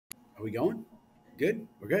Are we going? Good?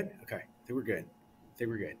 We're good? Okay. I think we're good.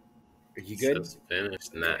 Are you It good? says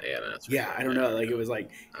finished. Not yet. That's for Yeah, sure. I don't Yeah, know. we're Like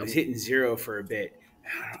it good. was hitting zero for a bit.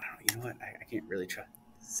 You know what? I can't really try.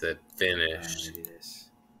 Said Let me finished. do this.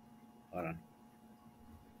 Hold on.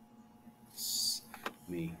 Let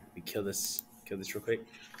me kill this. Kill this real quick.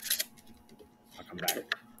 I'll come back.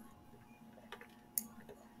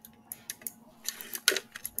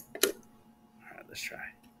 All right, let's try.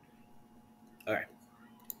 All right.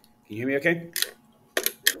 Can you hear me okay?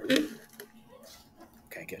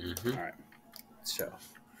 Okay, good. Mm-hmm. All right. So,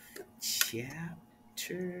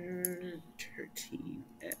 chapter 13,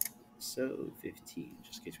 episode 15,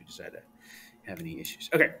 just in case we decide to have any issues.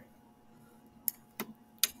 Okay.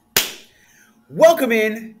 Welcome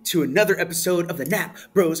in to another episode of the Nap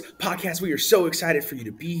Bros podcast. We are so excited for you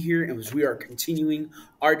to be here, and as we are continuing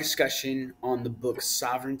our discussion on the book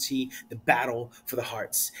Sovereignty, the Battle for the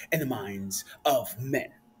Hearts and the Minds of Men.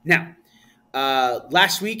 Now,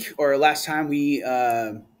 last time we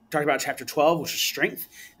talked about chapter 12, which is strength.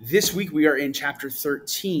 This week we are in chapter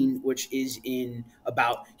 13, which is in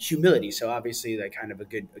about humility. So obviously, like kind of a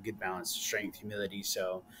good balance: strength, humility.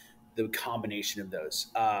 So the combination of those.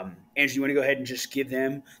 Andrew, you want to go ahead and just give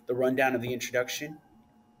them the rundown of the introduction?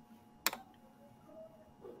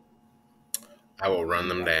 I will run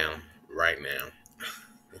them Yeah. down right now.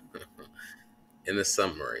 In the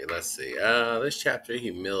summary, let's see. This chapter,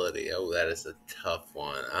 humility. Oh, that is a tough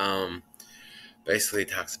one. Basically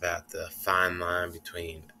talks about the fine line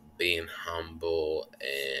between being humble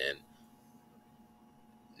and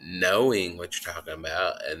knowing what you're talking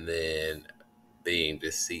about, and then being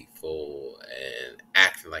deceitful and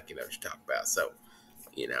acting like you know what you're talking about. So,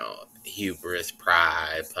 hubris,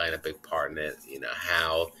 pride playing a big part in it.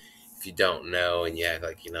 How if you don't know and you act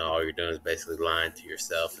like you know, all you're doing is basically lying to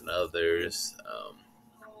yourself and others.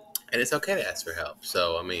 And it's okay to ask for help.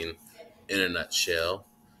 So, I mean, in a nutshell,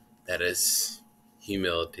 that is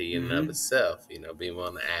humility in and of Mm-hmm. itself. Being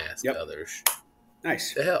willing to ask Yep. others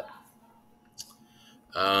Nice. to help.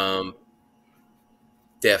 Um,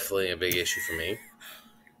 Definitely a big issue for me.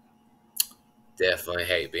 Definitely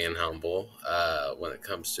hate being humble. When it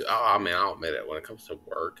comes to, I'll admit it. When it comes to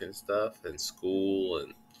work and stuff, and school,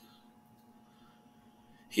 and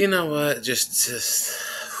you know what, just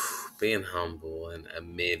being humble and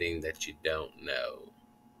admitting that you don't know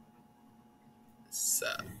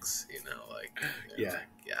sucks. Yeah.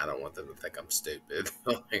 Yeah, I don't want them to think I'm stupid.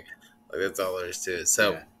 like that's all there is to it.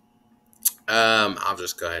 So, Yeah. I'll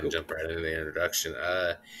just go ahead and Cool. jump right into the introduction.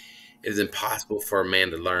 It is impossible for a man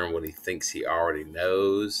to learn what he thinks he already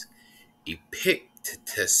knows.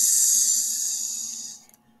 Epictetus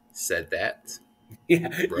said that, Yeah,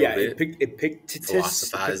 yeah. wrote it, Epictetus,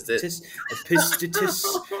 philosophized it. Epictetus.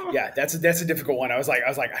 Yeah, that's a difficult one. I was like,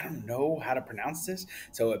 I don't know how to pronounce this.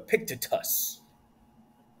 So Epictetus.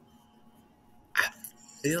 I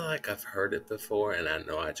feel like I've heard it before, and I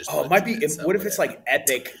know I just Oh, it might butchered be. it. So What if it's whatever. like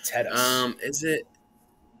Epictetus? Is it?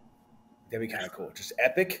 That'd be kind of cool. Just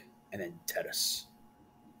epic and then tetus.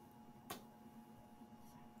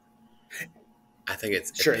 I think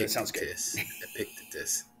it's Sure, that sounds good. Epictetus.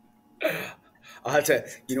 Epictetus. I'll have to.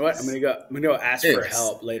 You know what? I'm gonna go ask for Anyways,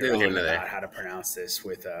 help later neither here on nor about there. how to pronounce this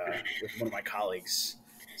with one of my colleagues.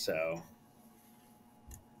 So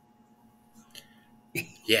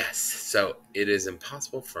Yes. So it is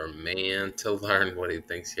impossible for a man to learn what he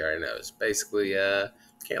thinks he already knows. Basically, you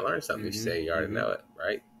can't learn something if you say you already know it,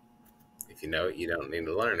 right? If you know it, you don't need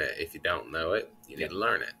to learn it. If you don't know it, you need Yep. to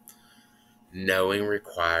learn it. Knowing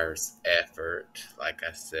requires effort, like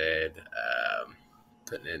I said,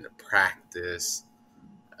 putting it into practice.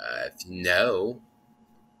 If you know,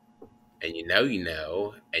 and you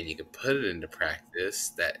know, and you can put it into practice,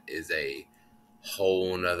 that is a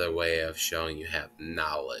whole nother way of showing you have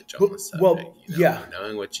knowledge on the subject. Yeah.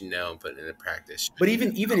 Knowing what you know and putting it into practice. But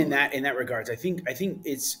even in that regards, I think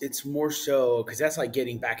it's more so because that's like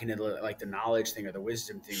getting back into like the knowledge thing or the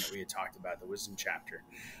wisdom thing that we had talked about, the wisdom chapter.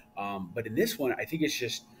 But in this one, I think it's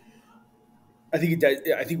just I think it does.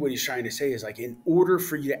 I think what he's trying to say is like, in order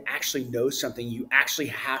for you to actually know something, you actually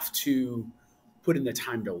have to put in the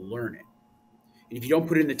time to learn it. And if you don't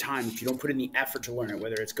put in the time, if you don't put in the effort to learn it,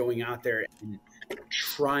 whether it's going out there and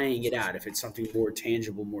trying it out, if it's something more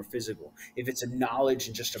tangible, more physical, if it's a knowledge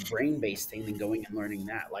and just a brain based thing, then going and learning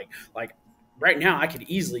that. Like right now, I could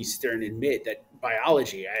easily sit there and admit that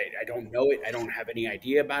biology, I don't know it. I don't have any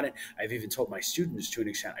idea about it. I've even told my students to an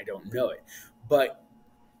extent I don't know it. But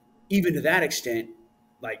even to that extent,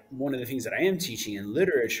 like one of the things that I am teaching in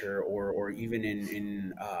literature or even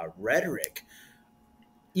in rhetoric,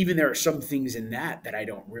 even there are some things in that I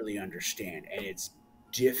don't really understand, and it's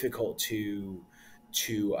difficult to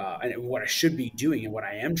to and what I should be doing and what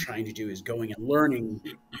I am trying to do is going and learning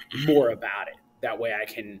more about it. That way I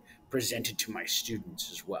can present it to my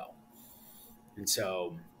students as well. And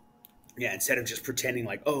so, yeah, instead of just pretending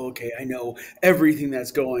like, oh, okay, I know everything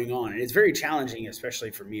that's going on. And it's very challenging,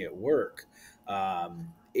 especially for me at work,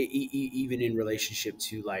 even in relationship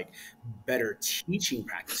to like better teaching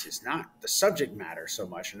practices, not the subject matter so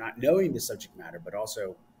much, and not knowing the subject matter, but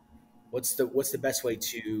also what's the best way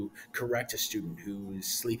to correct a student who's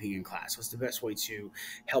sleeping in class? What's the best way to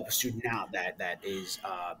help a student out that is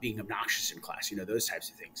being obnoxious in class? Those types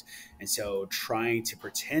of things. And so trying to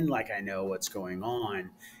pretend like I know what's going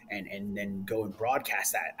on and then go and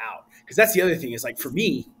broadcast that out, because that's the other thing is like for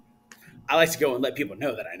me, I like to go and let people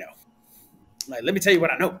know that I know. Like, let me tell you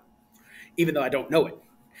what I know, even though I don't know it.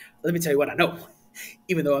 Let me tell you what I know,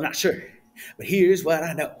 even though I'm not sure. But here's what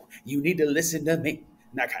I know. You need to listen to me.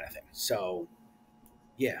 That kind of thing. So,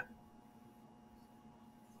 yeah.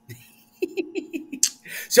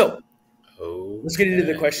 So, let's get into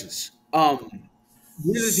the Okay. questions.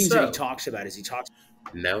 One of the things that he So, talks about is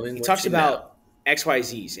knowing he what talks you know. about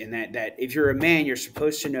XYZs, and that if you're a man, you're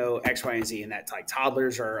supposed to know X, Y, and Z, and that like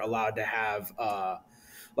toddlers are allowed to have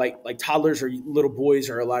like toddlers or little boys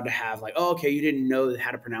are allowed to have like, oh, okay, you didn't know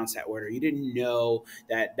how to pronounce that word, or you didn't know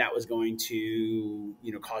that was going to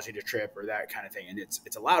cause you to trip or that kind of thing, and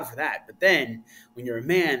it's allowed for that. But then when you're a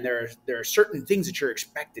man, there are certain things that you're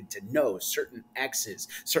expected to know, certain X's,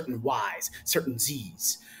 certain Y's, certain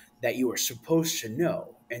Z's that you are supposed to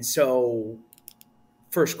know. And so,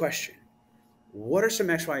 first question: what are some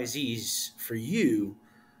XYZs for you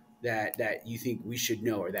that you think we should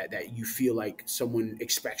know, or that you feel like someone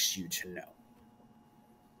expects you to know?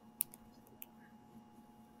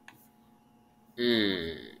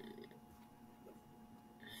 Mm,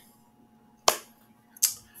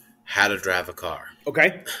 how to drive a car.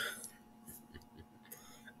 Okay.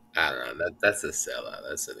 I don't know. That's a sellout.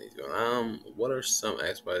 That's an easy one. What are some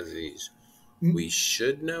XYZs we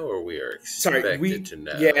should know or we are Sorry, expected to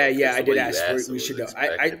know? yeah, Because I the did way you ask where asked it we was should know. I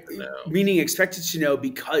expected to know. meaning expected to know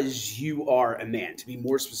because you are a man. To be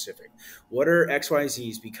more specific, what are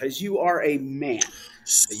XYZs because you are a man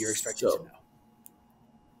that you're expected to So, know?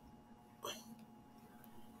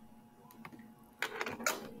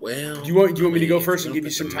 Do well, you want do you I want me to mean, go if you're first and going to give you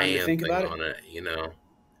put the some time to man think thing about it? on it,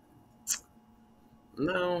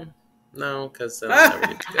 no, no, because then I'll never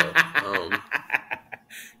get to go.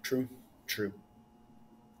 True, true.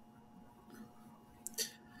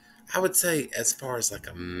 I would say, as far as like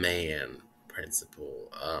a man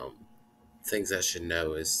principle, things I should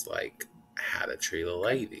know is like how to treat a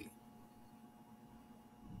Okay. lady,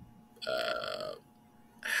 uh,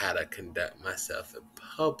 how to conduct myself in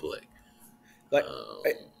public, Like uh,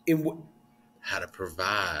 um, in how to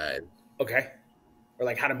provide, okay, or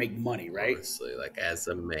like how to make money, right? honestly, like as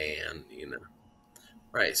a man,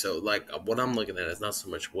 Right. So, like, what I'm looking at is not so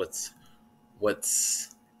much what's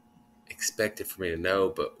expected for me to know,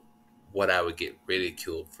 but what I would get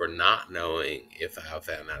ridiculed for not knowing if I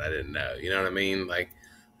found out I didn't know. You know what I mean? Like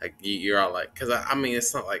you're all like, because I mean,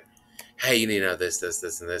 it's not like, hey, you need to know this, this,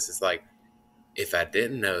 this, and this. It's like, if I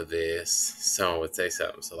didn't know this, someone would say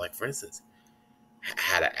something. So, like, for instance,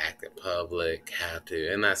 how to act in public, how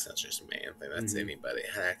to, and that's not just a man thing, that's Mm-hmm. anybody,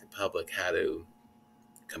 how to act in public, how to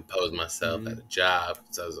compose myself at Mm-hmm. a job,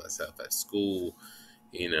 compose myself at school,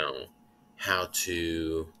 you know, how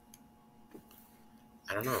to,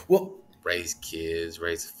 I don't know, Well, raise kids,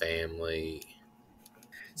 raise a family.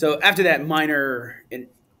 so after that minor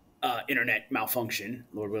internet malfunction,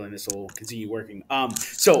 Lord willing, this will continue working.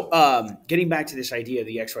 Getting back to this idea of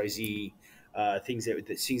the XYZ things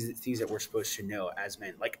that we're supposed to know as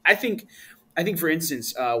men. Like I think for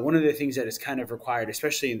instance, one of the things that is kind of required,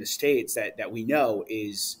 especially in the states, that we know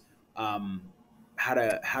is um, how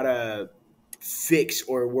to fix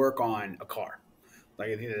or work on a car. Like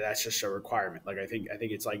I think that's just a requirement. Like I think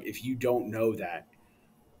it's like if you don't know that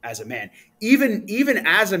as a man, even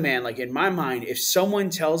as a man, like in my mind, if someone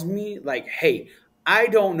tells me like, hey, I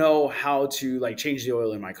don't know how to like change the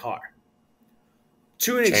oil in my car,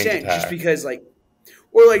 to an Change a extent, just tire. because like,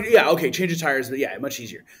 or like, yeah, okay, change the tires, but yeah, much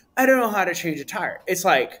easier. I don't know how to change a tire. It's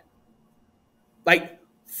like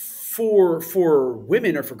for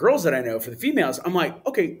women or for girls that I know, for the females, I'm like,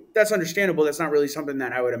 okay, that's understandable. That's not really something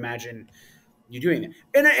that I would imagine you doing that.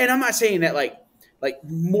 And I'm not saying that like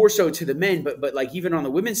more so to the men, but like even on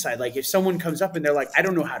the women's side, like if someone comes up and they're like, I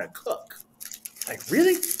don't know how to cook, like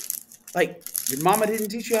really, like your mama didn't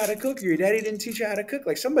teach you how to cook, or your daddy didn't teach you how to cook,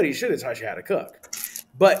 like somebody should have taught you how to cook.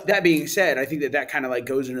 But that being said, I think that kind of like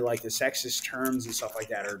goes into like the sexist terms and stuff like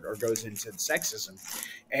that, or goes into the sexism,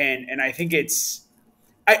 and I think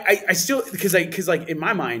I still because like in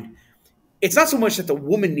my mind, it's not so much that the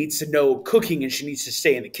woman needs to know cooking and she needs to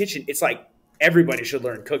stay in the kitchen. It's like everybody should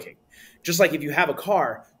learn cooking. Just like if you have a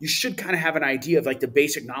car, you should kind of have an idea of like the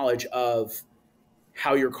basic knowledge of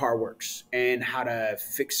how your car works and how to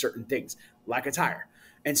fix certain things, like a tire.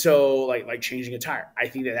 And so, like changing a tire, I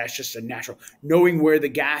think that that's just a natural knowing where the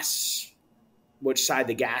gas, which side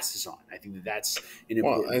the gas is on. I think that that's an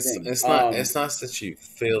Well, important thing. it's not that you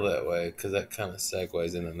feel that way because that kind of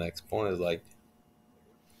segues in the next point is like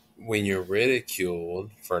when you're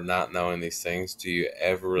ridiculed for not knowing these things, do you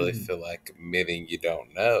ever really Mhm. feel like admitting you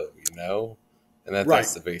don't know? You know, and Right.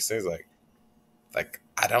 that's the biggest thing. Is like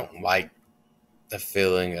I don't like the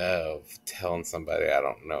feeling of telling somebody I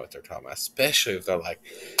don't know what they're talking about, especially if they're like,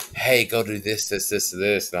 "Hey, go do this, this, this,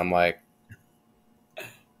 this," and I'm like,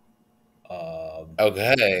 Um,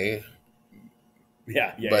 "Okay,"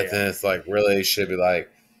 yeah, yeah, but yeah. then it's like, really, it should be like,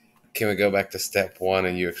 "Can we go back to step one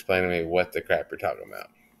and you explain to me what the crap you're talking about?"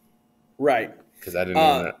 Right. Because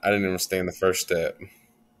Uh, I didn't understand the first step.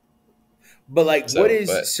 but like, what So, is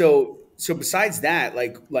but so besides that,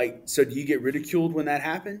 so do you get ridiculed when that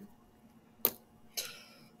happened,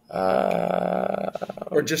 uh,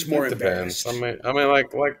 or just more it depends.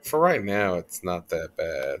 embarrassed? Like for right now, it's not that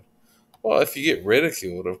bad. Well, if you get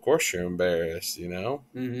ridiculed, of course you're embarrassed. You know,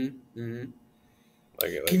 Mm-hmm. Mm-hmm.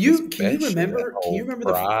 like Can you especially that remember? Can you whole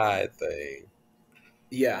remember pride thing,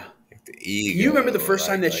 yeah? like the Can you remember the ego, first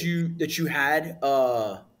time like that you had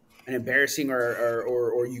an embarrassing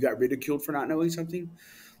or you got ridiculed for not knowing something?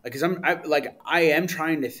 Like, cause I am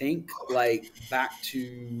trying to think like back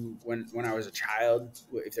to when I was a child,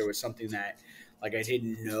 if there was something that like I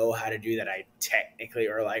didn't know how to do that I technically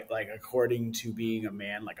or like according to being a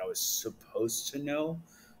man, like I was supposed to know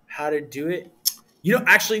how to do it. You know,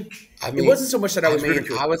 actually, I it mean, wasn't so much that I was ridiculed.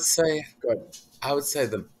 Go ahead. I would say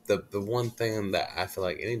the one thing that I feel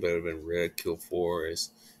like anybody would have been ridiculed for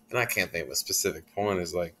is, and I can't think of a specific point,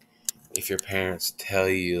 is like if your parents tell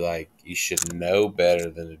you like you should know better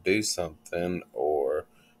than to do something, or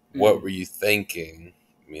what Mm, were you thinking?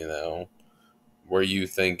 You know, were you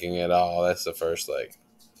thinking at all? That's the first like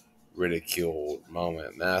ridiculed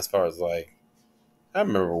moment. Now, as far as like, I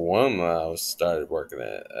remember one when I was started working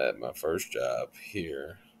at my first job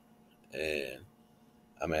here, and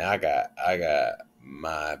I mean, I got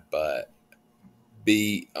my butt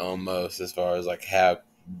beat almost as far as like how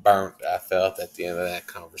burnt I felt at the end of that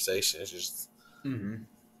conversation. It's just, mm-hmm.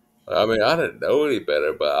 I mean, I didn't know any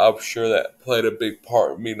better, but I'm sure that played a big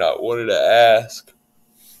part in me not wanting to ask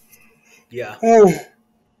Yeah.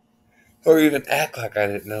 or even act like I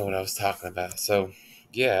didn't know what I was talking about. So,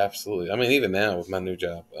 yeah, absolutely. I mean, even now with my new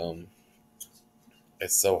job,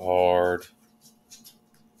 it's so hard.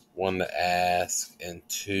 One to ask, and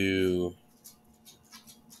two,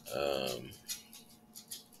 um,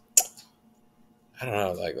 I don't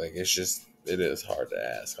know, like it's just it is hard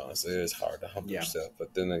to ask. Honestly, it is hard to humble Yeah. yourself.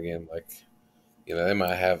 But then again, like they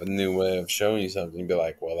might have a new way of showing you something. You'd be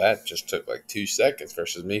like, well, that just took like 2 seconds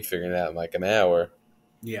versus me figuring it out in like an hour.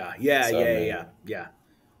 Yeah. Yeah. So I Yeah. mean, Yeah. Yeah.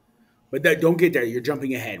 But that, don't get there. You're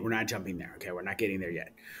jumping ahead. We're not jumping there. Okay, we're not getting there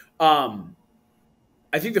yet. Um,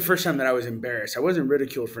 I think the first time that I was embarrassed, I wasn't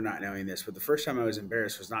ridiculed for not knowing this, but the first time I was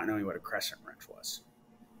embarrassed was not knowing what a crescent wrench was.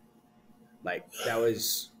 Like that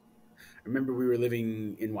was. I remember we were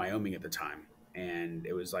living in Wyoming at the time, and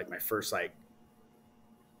it was like my first like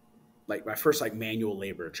manual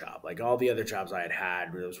labor job. Like all the other jobs I had had,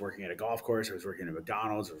 I was working at a golf course, I was working at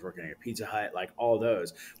McDonald's, I was working at a Pizza Hut, like all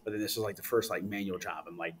those. But then this was like the first like manual job.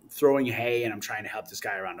 I'm like throwing hay and I'm trying to help this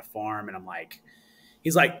guy around the farm, and I'm like,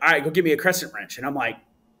 he's like, all right, go give me a crescent wrench, and I'm like,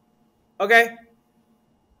 okay.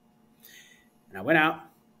 And I went out.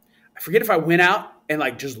 I forget if I went out and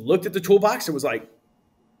like just looked at the toolbox and was like,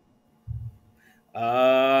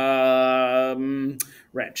 Um,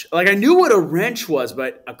 wrench. Like I knew what a wrench was,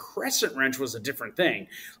 but a crescent wrench was a different thing.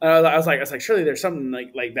 I was like, surely there's something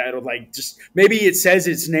like that. Or like just maybe it says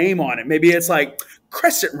its name on it. Maybe it's like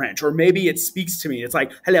crescent wrench, or maybe it speaks to me. It's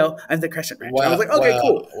like, hello, I'm the crescent wrench. And I was like, okay,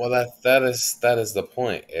 cool. that is the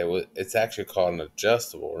point. It's actually called an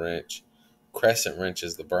adjustable wrench. Crescent wrench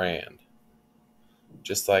is the brand,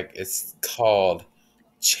 just like it's called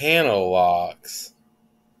channel locks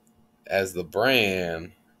as the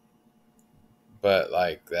brand, but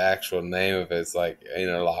like the actual name of it's like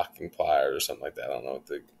interlocking pliers or something like that. I don't know what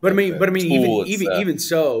But I the mean, tool itself. even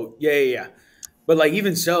so, yeah, yeah, yeah. But like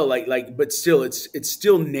even so, but still, it's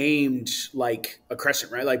still named like a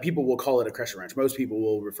crescent wrench. Like people will call it a crescent wrench. Most people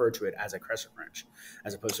will refer to it as a crescent wrench,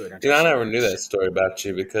 as opposed to an You know, I adjustable never knew wrench. that story about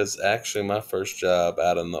you because actually my first job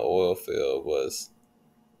out in the oil field was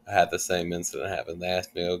I had the same incident happen. They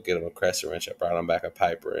asked me to go get them a crescent wrench. I brought them back a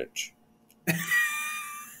pipe wrench.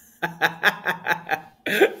 I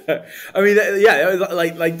mean, yeah, it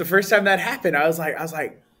was like the first time that happened, I was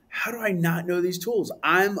like, how do I not know these tools?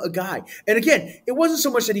 I'm a guy. And again, it wasn't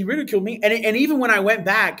so much that he ridiculed me, and even when I went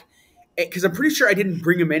back, because I'm pretty sure I didn't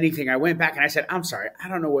bring him anything, I went back and I said, I'm sorry, I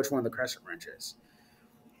don't know which one of the crescent wrench is.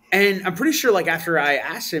 And I'm pretty sure, like, after I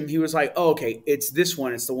asked him, he was like, "Oh, okay, it's this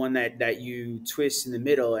one. It's the one that you twist in the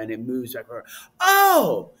middle and it moves back forward."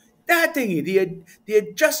 Oh, that thingy, the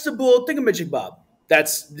adjustable thingamajibob.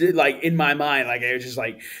 That's like in my mind, like it was just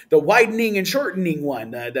like the widening and shortening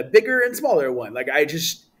one, the bigger and smaller one. Like I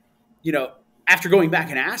just, you know, after going back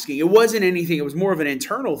and asking, it wasn't anything. It was more of an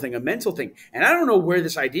internal thing, a mental thing. And I don't know where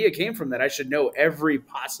this idea came from that I should know every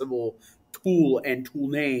possible tool and tool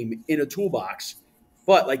name in a toolbox.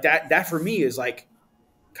 But like that for me is like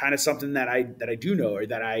kind of something that I do know, or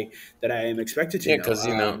that I am expected to Yeah, know. because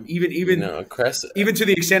Even a crescent. even to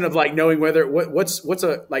the extent of like knowing whether what's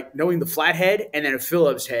a like knowing the flathead and then a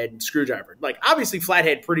Phillips head screwdriver. Like obviously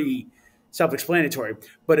flathead pretty self-explanatory,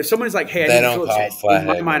 but if someone's like, "Hey, I They need a don't Phillips call head," it in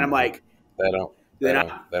my flathead mind no I'm more. like, They don't. They "Then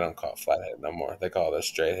don't. I They don't call it flathead no more. They call it a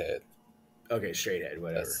straight head. okay, straight head,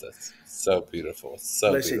 whatever." That's so beautiful.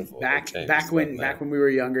 So Listen, beautiful. They back changed back that when name. we were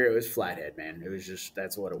younger, it was flathead, man. It was just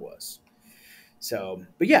that's what it was. So,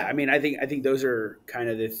 but yeah, I mean, I think those are kind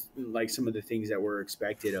of like some of the things that were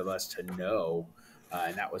expected of us to know,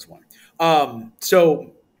 and that was one.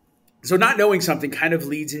 So not knowing something kind of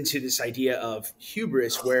leads into this idea of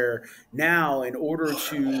hubris, where now in order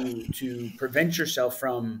to prevent yourself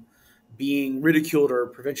from being ridiculed or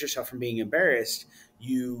prevent yourself from being embarrassed,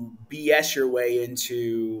 you BS your way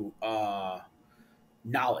into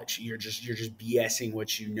knowledge. You're just BSing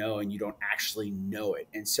what you know, and you don't actually know it.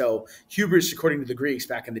 And so hubris, according to the Greeks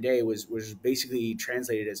back in the day, was basically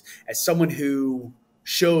translated as someone who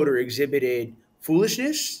showed or exhibited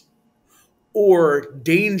foolishness or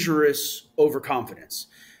dangerous overconfidence.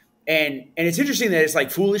 And it's interesting that it's like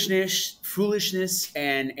foolishness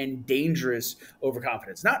and dangerous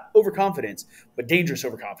overconfidence, not overconfidence, but dangerous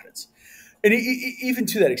overconfidence. And even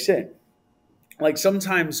to that extent, like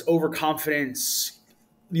sometimes overconfidence,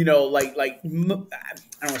 I don't want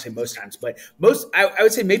to say most times, but I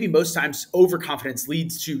would say maybe most times overconfidence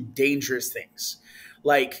leads to dangerous things.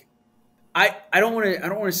 Like I don't want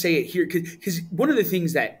to say it here because one of the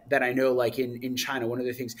things that I know, like in China, one of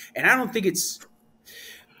the things, and I don't think it's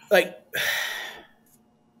like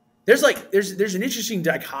there's an interesting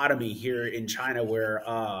dichotomy here in China where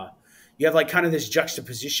you have like kind of this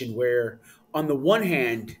juxtaposition where on the one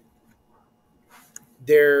hand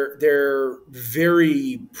they're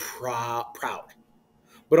very proud,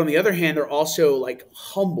 but on the other hand they're also like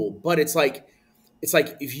humble. But it's like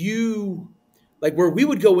if you like where we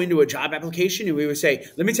would go into a job application and we would say,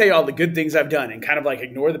 let me tell you all the good things I've done and kind of like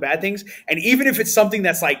ignore the bad things. And even if it's something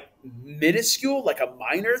that's like minuscule, like a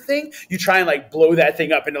minor thing, you try and like blow that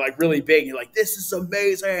thing up into like really big. You're like, this is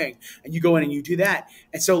amazing. And you go in and you do that.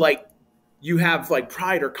 And so like you have like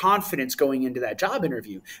pride or confidence going into that job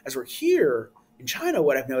interview. As we're here in China,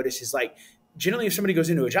 what I've noticed is like generally if somebody goes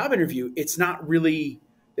into a job interview, it's not really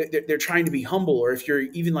they're trying to be humble, or if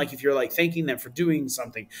you're like thanking them for doing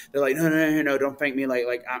something, they're like, no, don't thank me,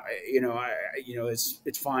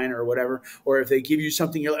 it's fine or whatever. Or if they give you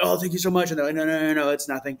something, you're like, oh, thank you so much, and they're like, no, it's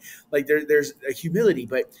nothing. Like there's a humility,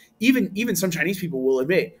 but even some Chinese people will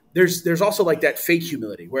admit there's also like that fake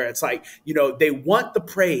humility where it's like, they want the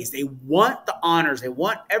praise, they want the honors, they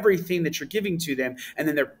want everything that you're giving to them, and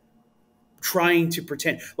then they're trying to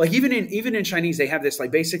pretend. Like even in Chinese, they have this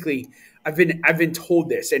like basically I've been told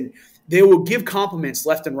this, and they will give compliments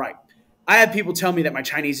left and right. I have people tell me that my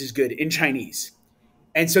Chinese is good in Chinese.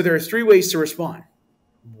 And so there are three ways to respond.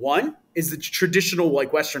 One is the traditional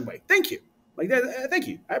like Western way. Thank you. Like that, thank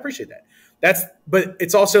you. I appreciate that. But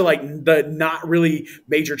it's also like the not really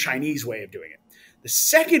major Chinese way of doing it. The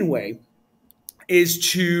second way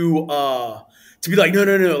is to be like, no,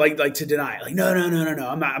 like to deny it. Like, no,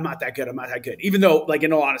 I'm not that good. I'm not that good. Even though, like,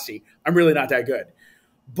 in all honesty, I'm really not that good.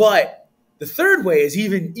 But the third way is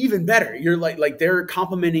even better. You're like they're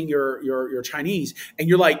complimenting your Chinese, and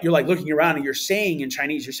you're like looking around and you're saying in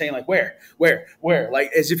Chinese, you're saying like where, like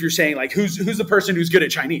as if you're saying like who's the person who's good at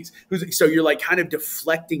Chinese. So you're like kind of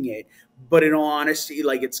deflecting it, but in all honesty,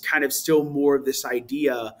 like it's kind of still more of this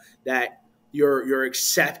idea that you're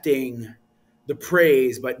accepting the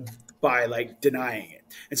praise, but by like denying it.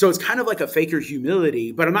 And so it's kind of like a faker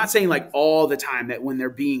humility, but I'm not saying like all the time that when they're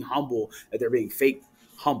being humble, that they're being fake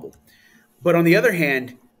humble. But on the other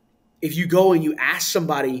hand, if you go and you ask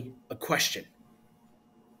somebody a question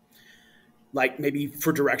like maybe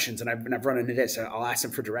for directions, and I've run into this. I'll ask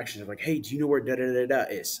them for directions. I'm like, hey, do you know where da da da da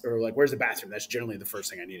is, or like where's the bathroom? That's generally the first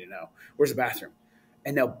thing I need to know. Where's the bathroom?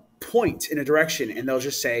 And they'll point in a direction, and they'll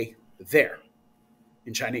just say there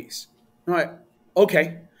in Chinese. I'm like,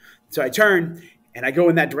 okay. So I turn and I go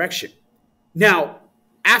in that direction. Now,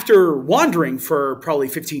 after wandering for probably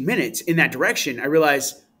 15 minutes in that direction, I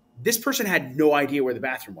realized this person had no idea where the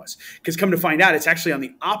bathroom was. Because come to find out, it's actually on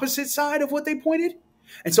the opposite side of what they pointed.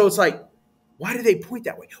 And so it's like, why do they point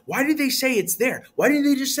that way? Why did they say it's there? Why didn't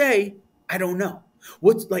they just say, I don't know?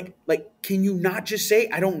 What's like, can you not just say,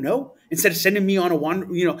 I don't know? Instead of sending me on a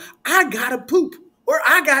one, I gotta poop or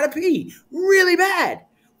I gotta pee really bad.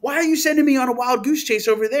 Why are you sending me on a wild goose chase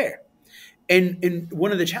over there? And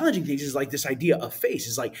one of the challenging things is like this idea of face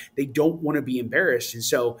is like they don't want to be embarrassed. And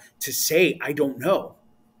so to say, I don't know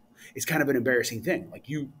is kind of an embarrassing thing. Like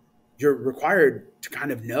you're required to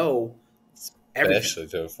kind of know everything. Especially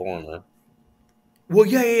to a foreigner. Well,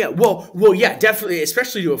 yeah. Well, yeah, definitely,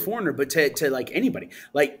 especially to a foreigner, but to like anybody.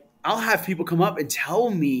 Like I'll have people come up and tell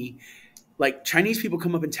me, like Chinese people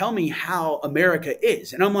come up and tell me how America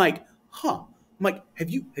is, and I'm like, huh. I'm like, have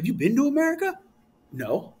you been to America?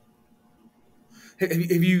 No. Have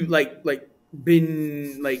you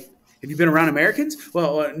been like have you been around Americans?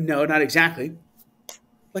 Well, no, not exactly.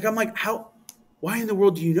 Like I'm like, how? Why in the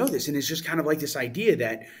world do you know this? And it's just kind of like this idea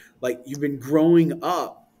that like you've been growing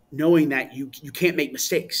up knowing that you can't make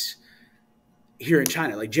mistakes here in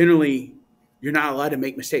China. Like generally, you're not allowed to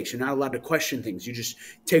make mistakes. You're not allowed to question things. You just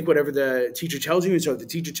take whatever the teacher tells you. And so if the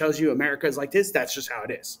teacher tells you America is like this, that's just how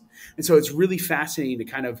it is. And so it's really fascinating to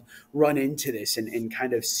kind of run into this and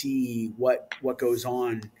kind of see what goes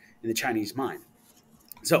on in the Chinese mind.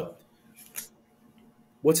 So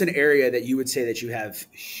what's an area that you would say that you have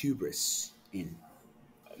hubris in?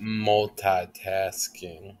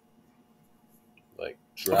 Multitasking, like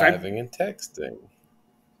Okay. driving and texting.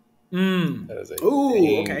 Mm. That is a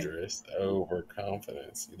Ooh, okay. dangerous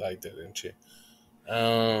overconfidence. You like that, didn't you?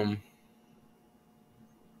 Um,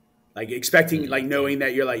 Like expecting, like mm, knowing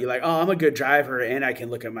that you're like, oh, I'm a good driver and I can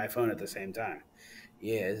look at my phone at the same time.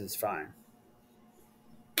 Yeah, this is fine.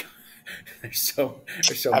 There's so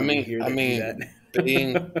I many mean, here I that do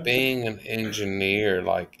mean, that. being an engineer,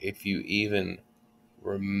 like if you even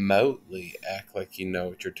remotely act like you know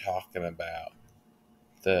what you're talking about,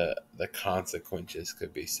 the consequences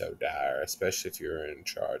could be so dire, especially if you're in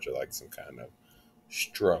charge of like some kind of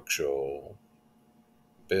structural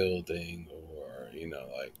building or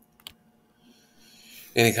like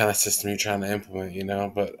any kind of system you're trying to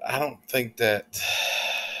implement. But I don't think that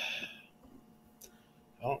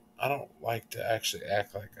I don't like to actually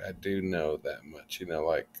act like I do know that much,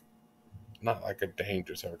 like not like a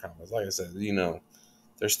dangerous overconfidence. Like I said,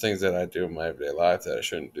 there's things that I do in my everyday life that I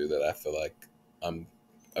shouldn't do that I feel like I'm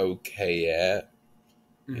okay at,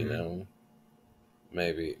 you Hmm. know.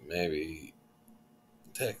 Maybe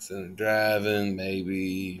texting and driving,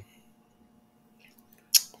 maybe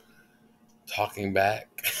talking back.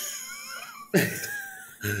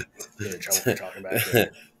 Get in trouble for talking back. Yeah.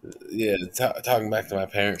 Yeah, talking back to my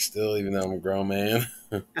parents still, even though I'm a grown man.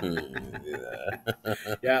 Yeah.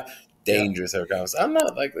 Yeah. Yeah. Dangerous overconfidence. I'm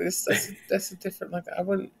not like this. That's a different. Like I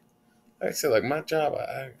wouldn't. Like I said, like my job.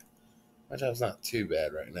 My job's not too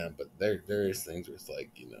bad right now, but there is things where it's like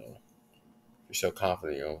you're so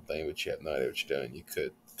confident in your own thing, but you have no idea what you're doing. You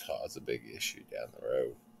could cause a big issue down the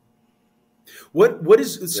road. What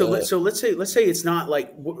is so? Uh, Let's say it's not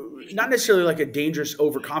like not necessarily like a dangerous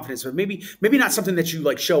overconfidence, but maybe not something that you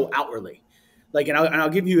like show outwardly. Like, and I'll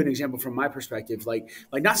give you an example from my perspective. Like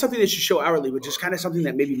not something that you show outwardly, but just kind of something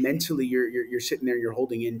that maybe mentally you're sitting there, you're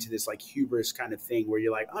holding into this like hubris kind of thing where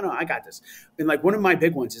you're like, oh no, I got this. And like one of my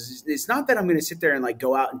big ones is it's not that I'm going to sit there and like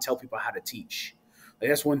go out and tell people how to teach. Like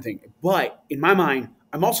that's one thing. But in my mind,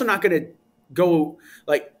 I'm also not going to go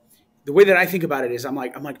like the way that I think about it is I'm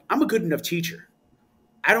a good enough teacher.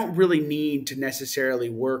 I don't really need to necessarily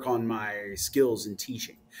work on my skills in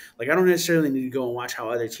teaching. Like I don't necessarily need to go and watch how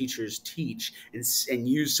other teachers teach and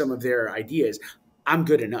use some of their ideas. I'm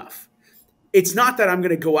good enough. It's not that I'm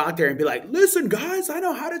going to go out there and be like, listen, guys, I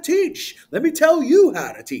know how to teach. Let me tell you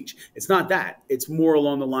how to teach. It's not that. It's more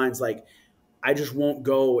along the lines like I just won't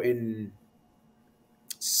go and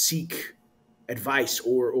seek advice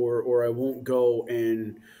or I won't go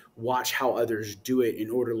and watch how others do it in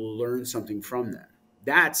order to learn something from them.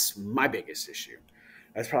 That's my biggest issue.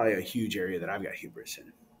 That's probably a huge area that I've got hubris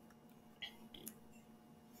in.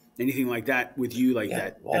 Anything like that with you, like yeah,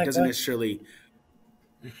 that like doesn't like necessarily.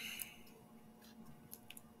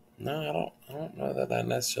 no, I don't know that I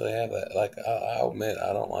necessarily have that. Like I'll admit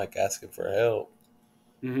I don't like asking for help.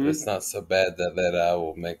 but Mm-hmm. it's not so bad that I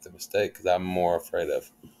will make the mistake because I'm more afraid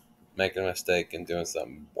of making a mistake and doing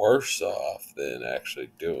something worse off than actually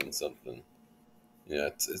doing something.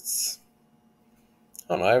 It's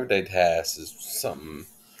I don't know. Everyday tasks is something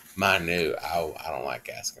minute. I don't like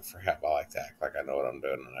asking for help. I like to act like I know what I'm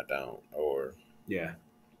doing and I don't. Or Yeah.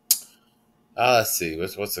 let's see.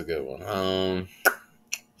 What's a good one?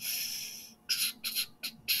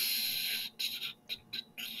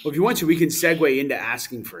 Well, if you want to, we can segue into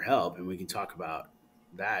asking for help, and we can talk about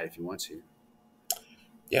that if you want to.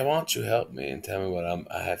 Yeah, why don't you help me and tell me what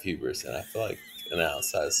I have hubris, and I feel like an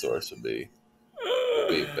outside source would be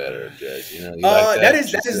a better judge. You like That that?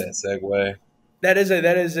 is Did you that see is that segue?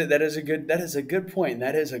 that is a good point.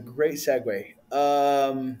 That is a great segue.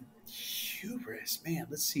 Hubris, man.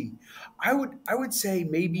 Let's see. I would say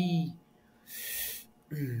maybe.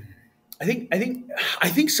 hmm, I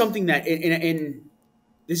think something that and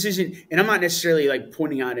this isn't, and I'm not necessarily like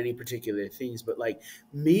pointing out any particular things, but like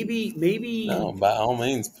maybe No, maybe by all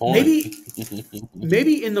means, point. maybe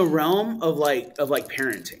maybe in the realm of like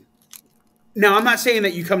parenting. Now, I'm not saying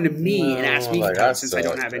that you come to me and ask No, me for like help since I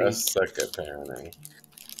don't have I any. suck at parenting.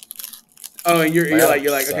 Oh, and you're Like you're I like don't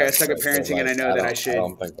you're like okay, I suck, suck at but parenting, and I like know that I I should.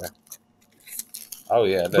 don't think that. Oh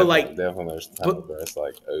yeah, But definitely, like, definitely. There's times but where it's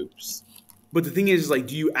like, oops. but the thing is, like,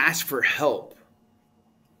 do you ask for help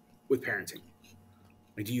with parenting?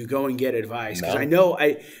 Like, do you go and get advice? Because I No,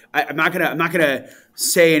 know I'm not gonna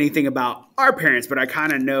say anything about our parents, but I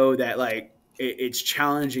kind of know that like it's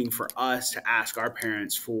challenging for us to ask our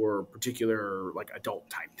parents for particular like adult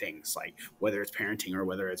type things, like whether it's parenting or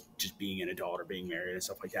whether it's just being an adult or being married and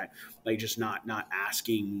stuff like that. Like just not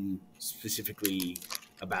asking specifically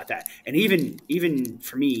about that, and even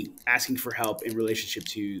for me, asking for help in relationship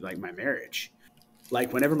to like my marriage.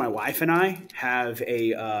 Like whenever my wife and I have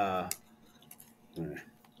a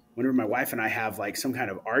whenever my wife and I have like some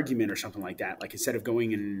kind of argument or something like that, like instead of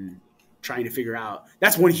going and trying to figure out,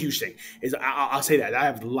 that's one huge thing is I'll say that I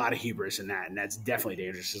have a lot of hubris in that, and that's definitely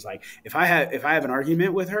dangerous. Is like if I have an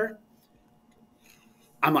argument with her,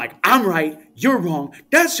 I'm like, I'm right, you're wrong.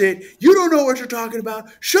 That's it. You don't know what you're talking about.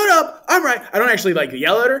 Shut up. I'm right. I don't actually like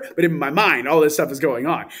yell at her, but in my mind, all this stuff is going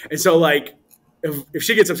on. And so like if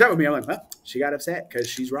she gets upset with me, I'm like, well, she got upset because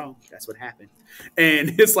she's wrong. That's what happened.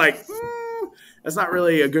 And it's like, that's not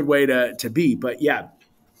really a good way to be. But yeah,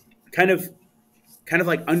 kind of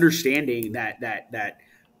like understanding that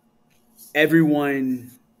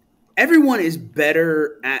everyone everyone is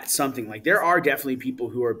better at something. Like there are definitely people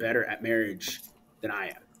who are better at marriage than I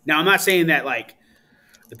am. Now I'm not saying that like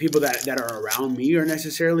the people that are around me are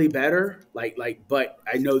necessarily better. But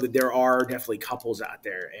I know that there are definitely couples out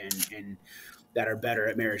there and that are better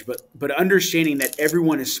at marriage. But understanding that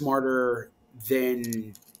everyone is smarter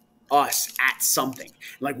than us at something.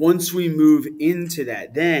 Like once we move into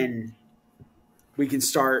that, then we can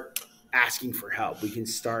start asking for help. We can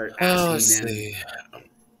start oh, let's asking them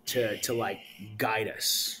see. to like guide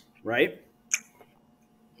us, right?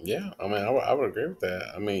 Yeah, I mean, I would agree with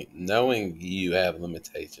that. I mean, knowing you have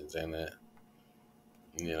limitations in it,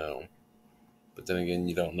 you know, but then again,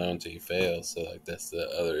 you don't know until you fail. So, like, that's the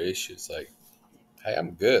other issue. It's like, hey,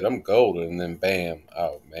 I'm good, I'm golden, and then bam,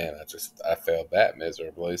 oh man, I failed that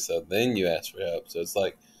miserably. So then you ask for help. So it's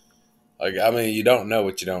like I mean, you don't know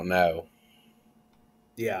what you don't know.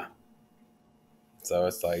 Yeah. So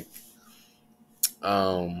it's like,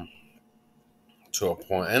 um, to a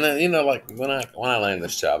point, and then like when I landed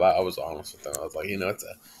this job, I was honest with them. I was like,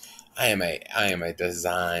 I am a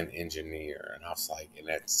design engineer, and I was like, and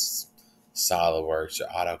that's SolidWorks or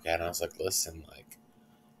AutoCAD. And I was like, listen, like,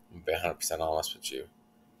 I'm gonna be 100% honest with you.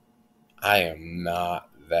 I am not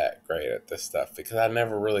that great at this stuff because I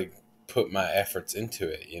never really put my efforts into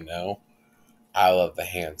it. I love the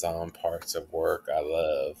hands-on parts of work. I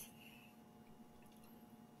love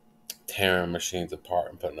tearing machines apart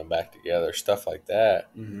and putting them back together, stuff like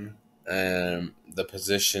that. Mm-hmm. And the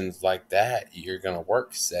positions like that, you're gonna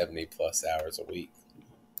work 70 plus hours a week.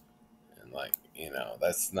 And like,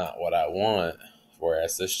 that's not what I want.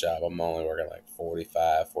 Whereas this job, I'm only working like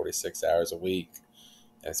 45, 46 hours a week.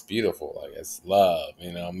 And it's beautiful. Like, it's love.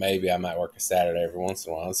 Maybe I might work a Saturday every once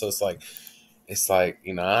in a while. And so it's like,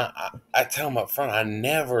 I tell them up front, I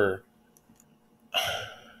never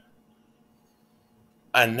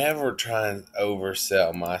try and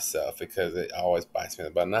oversell myself because it always bites me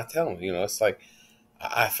in the butt. And I tell them, it's like,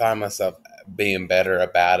 I find myself being better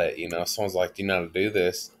about it. Someone's like, do you know how to do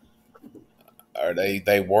this? Or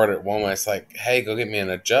they word it one way. It's like, hey, go get me an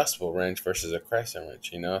adjustable wrench versus a crescent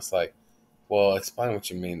wrench. It's like, well, explain what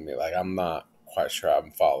you mean to me. Like, I'm not quite sure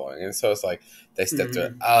I'm following. And so it's like, they step to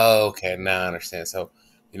it. Mm-hmm. Oh, okay, now I understand. So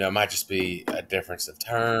it might just be a difference of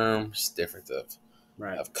terms, difference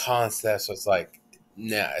Right. of concepts. So it's like,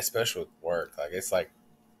 nah, especially with work, like it's like,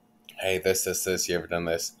 hey, this, you ever done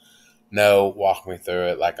this? No, walk me through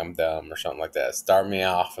it like I'm dumb or something like that. Start me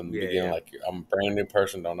off in the Yeah. beginning Yeah. like I'm a brand new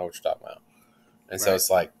person, don't know what you're talking about. And so Right. it's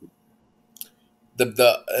like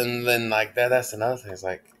and then like that's another thing. It's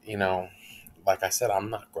like, like I said, I'm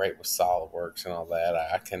not great with SolidWorks and all that.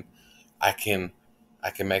 I can I can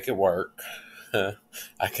make it work.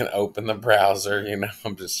 I can open the browser,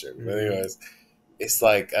 I'm just joking. But Mm-hmm. anyways, it's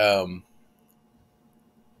like so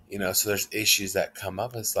there's issues that come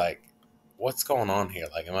up. It's like, what's going on here?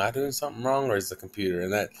 Like, am I doing something wrong, or is the computer?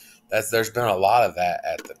 And that's there's been a lot of that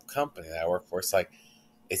at the company that I work for. It's like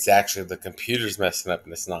it's actually the computer's messing up,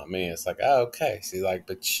 and it's not me. It's like, oh, okay. See, like,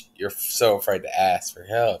 but you're so afraid to ask for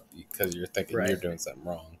help because you're thinking you're Right. doing something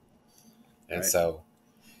wrong. And Right. so,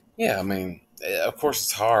 yeah, I mean, of course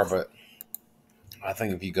it's hard, but I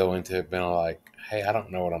think if you go into it being like, hey, I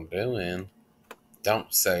don't know what I'm doing,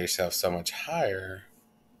 don't sell yourself so much higher,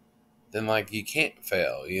 then like you can't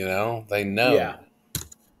fail, They Yeah. know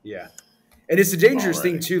Yeah. And it's a dangerous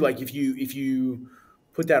thing already. too. Like if you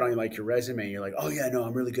put that on like your resume, you're like, oh yeah, no,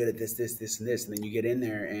 I'm really good at this, and this, and then you get in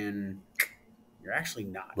there and you're actually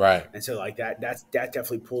not. Right. And so like that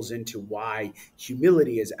definitely pulls into why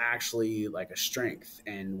humility is actually like a strength,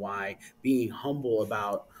 and why being humble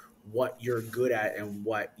about what you're good at and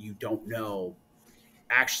what you don't know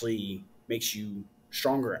actually makes you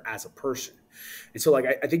stronger as a person. And so like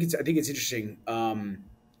I think it's interesting,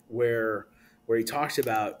 where he talks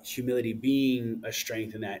about humility being a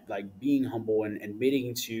strength, and that like being humble and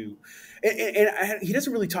admitting to, he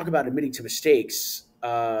doesn't really talk about admitting to mistakes,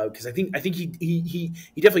 because I think he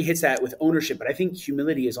definitely hits that with ownership, but I think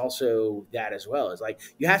humility is also that as well. It's like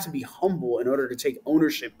you have to be humble in order to take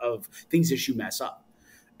ownership of things that you mess up.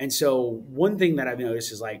 And so one thing that I've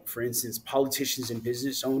noticed is like, for instance, politicians and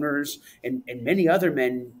business owners and many other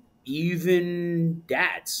men, even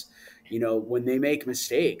dads, when they make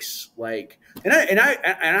mistakes, like, and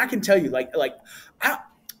I can tell you, I,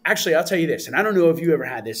 actually, I'll tell you this, and I don't know if you ever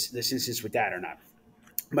had this instance with dad or not,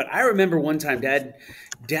 but I remember one time, what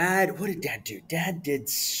did dad do? Dad did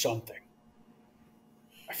something.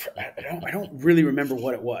 I don't really remember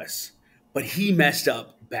what it was, but he messed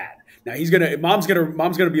up bad. Now mom's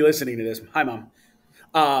gonna be listening to this. Hi, mom.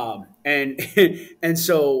 And and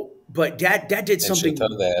so, but dad did And she'll tell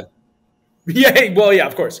something. Dad. Yeah, well, yeah,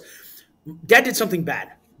 of course. Dad did something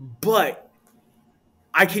bad, but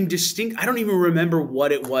I don't even remember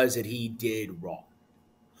what it was that he did wrong,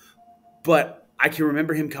 but I can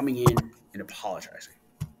remember him coming in and apologizing.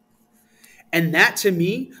 And that to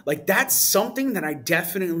me, like, that's something that I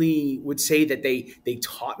definitely would say that they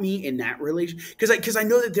taught me in that relation, because I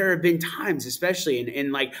know that there have been times, especially,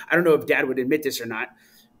 and like, I don't know if dad would admit this or not,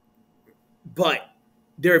 but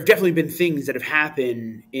there have definitely been things that have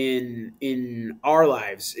happened in our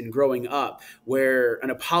lives in growing up where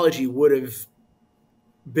an apology would have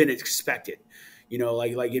been expected.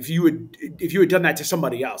 Like if you had done that to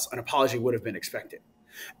somebody else, an apology would have been expected.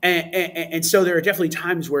 And so there are definitely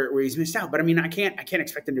times where he's missed out. But I mean, I can't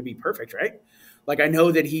expect him to be perfect, right? Like, I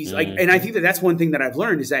know that he's like, and I Mm-hmm. think that that's one thing that I've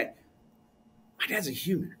learned is that my dad's a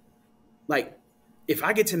human. Like, if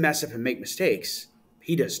I get to mess up and make mistakes,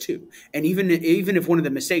 he does too. And even if one of the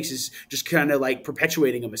mistakes is just kind of like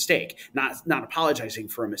perpetuating a mistake, not apologizing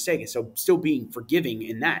for a mistake, and so still being forgiving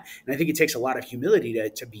in that. And I think it takes a lot of humility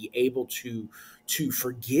to be able to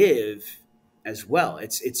forgive as well.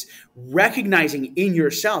 It's recognizing in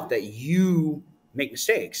yourself that you make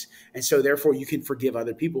mistakes, and so therefore you can forgive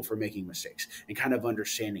other people for making mistakes, and kind of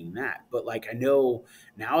understanding that. But like, I know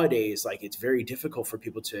nowadays, like, it's very difficult for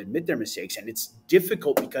people to admit their mistakes, and it's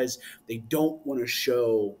difficult because they don't want to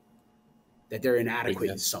show that they're inadequate in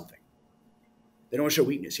Weakness. something. They don't want to show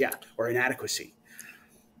weakness, yeah, or inadequacy.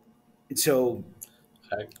 And so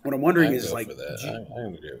I what I'm wondering I is go like, for that. I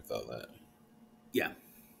agree with all that. yeah,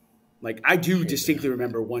 like, I do Shoot, distinctly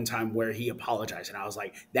remember one time where he apologized, and I was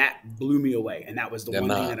like, that blew me away. And that was the yeah, one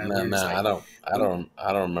thing nah, that I nah, learned is nah. I like, don't, I when, don't,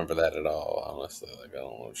 I don't remember that at all. Honestly, like I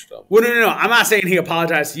don't know what you're talking well, about. no, I'm not saying he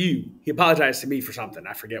apologized to you. He apologized to me for something.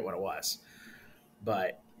 I forget what it was,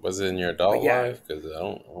 but Was it in your but adult yeah, life? Because I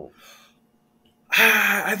don't.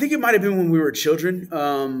 I think it might have been when we were children.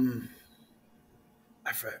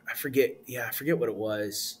 I forget. Yeah, I forget what it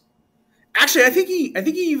was. Actually, I think he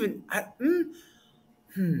even.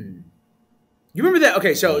 You remember that?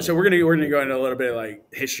 Okay, so Mm. we're gonna go into a little bit of like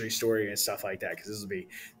history, story, and stuff like that, because this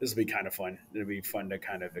will be kind of fun. It'll be fun to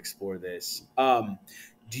kind of explore this.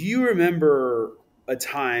 Do you remember a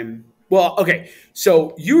time? Well, okay,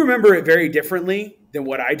 so you remember it very differently than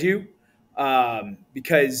what I do.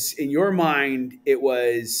 Because in your mind it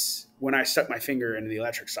was when I stuck my finger into the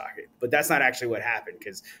electric socket, but that's not actually what happened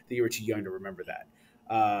because you were too young to remember that.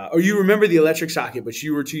 Or you remember the electric socket, but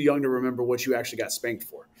you were too young to remember what you actually got spanked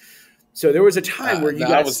for. So there was a time where you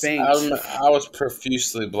got spanked. I was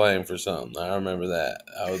profusely blamed for something. I remember that.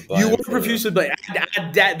 I was You were blamed for profusely blamed.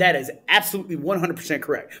 That is absolutely 100%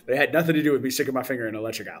 correct. But it had nothing to do with me sticking my finger in an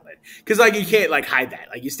electric outlet. Because like you can't like hide that.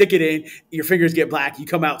 Like you stick it in, your fingers get black, you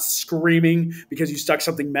come out screaming because you stuck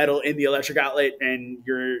something metal in the electric outlet, and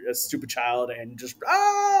you're a stupid child and just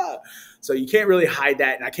ah. So you can't really hide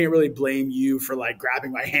that, and I can't really blame you for like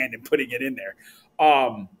grabbing my hand and putting it in there.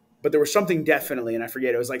 But there was something definitely, and I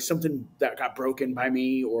forget, it was like something that got broken by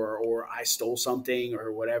me, or I stole something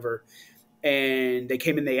or whatever. And they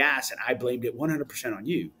came and they asked, and I blamed it 100% on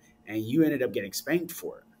you. And you ended up getting spanked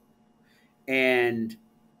for it. And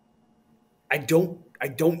I don't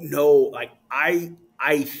know, like I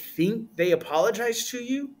think they apologized to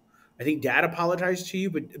you. I think dad apologized to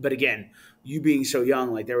you, but again, you being so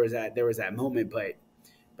young, like there was that moment, but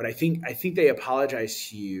I think they apologized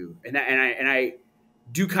to you. And I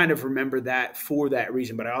do kind of remember that for that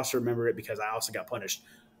reason, but I also remember it because I also got punished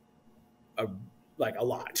a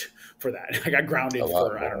lot for that. I got grounded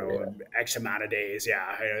for I don't know X amount of days.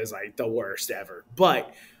 Yeah, it was like the worst ever.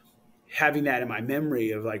 But having that in my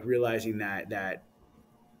memory of like realizing that that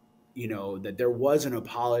there was an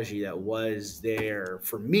apology that was there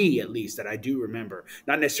for me, at least, that I do remember.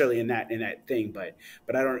 Not necessarily in that thing, but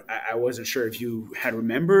I wasn't sure if you had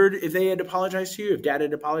remembered if they had apologized to you, if dad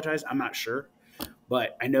had apologized. I'm not sure.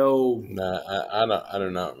 But I know. No, I do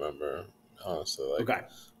not remember, honestly. Like, Okay.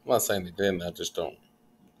 I'm not saying they didn't. I just don't.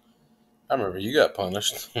 I remember you got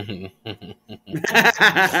punished. Because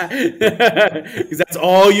that's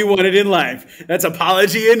all you wanted in life. That's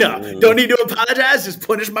apology enough. Don't need to apologize. Just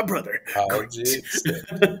punish my brother. Apology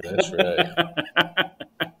accepted. That's right.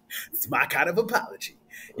 It's my kind of apology.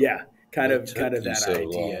 Yeah, kind of that so idea.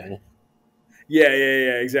 long. Yeah,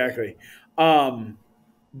 exactly.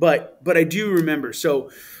 But I do remember. So,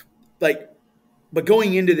 like, but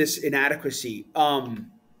going into this inadequacy,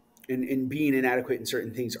 and being inadequate in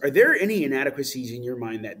certain things, are there any inadequacies in your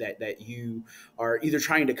mind that you are either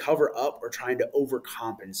trying to cover up or trying to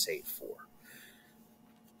overcompensate for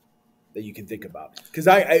that you can think about? Because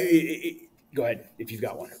go ahead if you've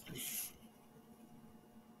got one.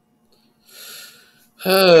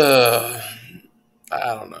 I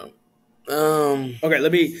don't know. Okay,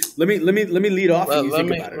 let me lead off and you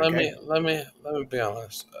think about it. Okay? Let me be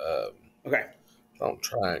honest. Okay. I don't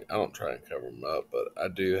try and cover them up, but I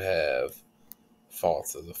do have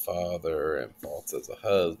faults as a father, and faults as a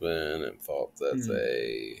husband, and faults as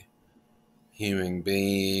a human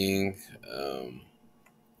being.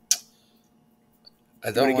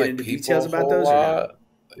 I don't like into people details about those. Lot.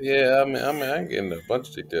 Yeah, I mean, I can get into a bunch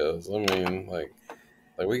of details. I mean, like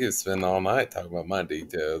we could spend all night talking about my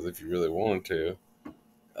details if you really wanted to.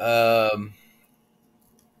 I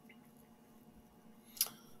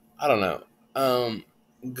don't know.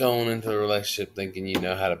 Going into a relationship thinking you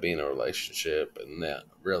know how to be in a relationship, and then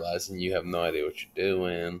realizing you have no idea what you're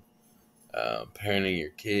doing, parenting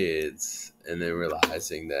your kids, and then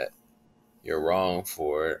realizing that you're wrong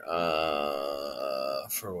for it,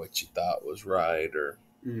 for what you thought was right, or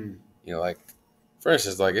like, for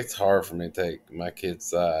instance, like it's hard for me to take my kid's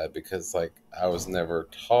side because like I was never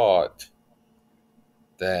taught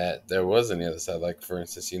that there was any other side. Like, for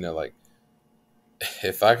instance, like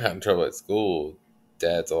if I got in trouble at school,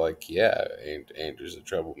 dads are like, yeah, Andrew's a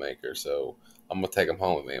troublemaker, so I'm going to take him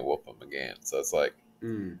home with me and whoop him again. So it's like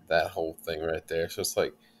that whole thing right there. So it's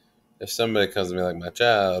like, if somebody comes to me like my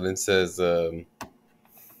child and says,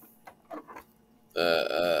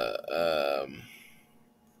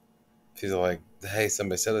 he's like, hey,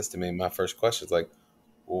 somebody said this to me, my first question is like,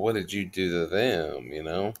 well, what did you do to them,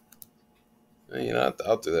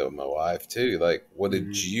 I'll do that with my wife too. Like, what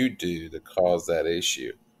did you do to cause that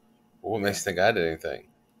issue? Well, what makes you think I did anything?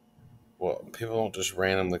 Well, people don't just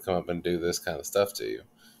randomly come up and do this kind of stuff to you.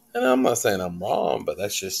 And I'm not saying I'm wrong, but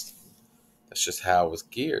that's just how I was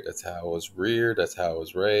geared. That's how I was reared. That's how I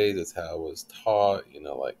was raised. That's how I was taught.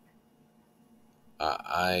 Like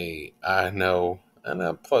I know,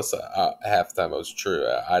 and plus half the time it was true.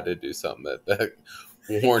 I did do something that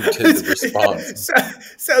warranted the response.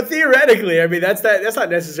 So theoretically, I mean, that's not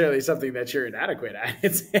necessarily something that you're inadequate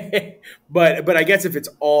at. But I guess if it's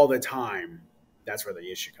all the time, that's where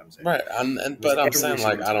the issue comes in. Right. But I'm saying,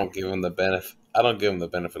 like, I don't give them the benefit. I don't give them the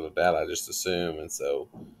benefit of the doubt. I just assume, and so.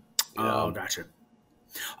 Gotcha.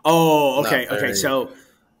 Oh, okay. So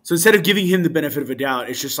So instead of giving him the benefit of a doubt,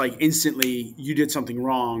 it's just like instantly you did something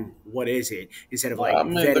wrong. What is it? Instead of Well, I like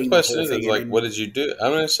mean, the vetting the question whole is thing and like, what then did you do? I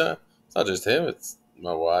mean, it's not just him; it's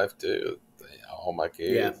my wife too, all my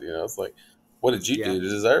yeah, kids. You know, it's like, what did you yeah, do to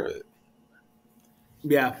deserve it?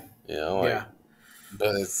 yeah, You know, like, yeah.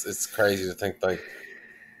 but it's crazy to think like,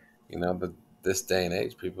 but this day and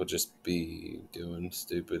age, people just be doing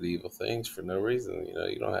stupid, evil things for no reason. You know,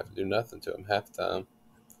 you don't have to do nothing to them half the time.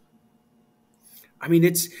 I mean,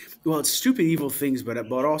 it's stupid, evil things, but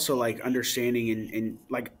also like understanding and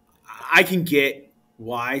like I can get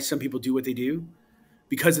why some people do what they do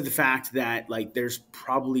because of the fact that like there's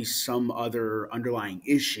probably some other underlying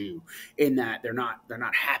issue in that they're not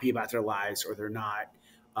happy about their lives or they're not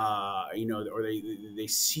or they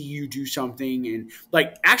see you do something and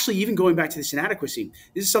like actually even going back to this inadequacy,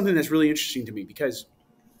 this is something that's really interesting to me because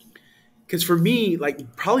for me,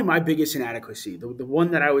 like probably my biggest inadequacy, the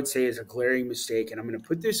one that I would say is a glaring mistake, and I'm going to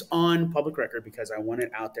put this on public record because I want it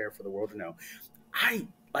out there for the world to know. I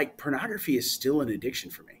like pornography is still an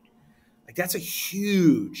addiction for me. Like that's a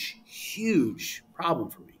huge, huge problem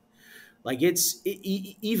for me. Like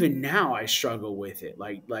even now I struggle with it.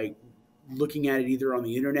 Like looking at it either on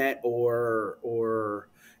the internet or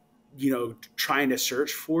trying to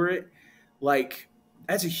search for it. Like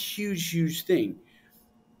that's a huge, huge thing.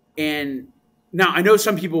 And now I know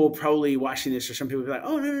some people will probably watching this, or some people will be like,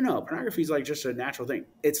 "Oh no, pornography is like just a natural thing."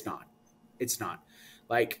 It's not. It's not.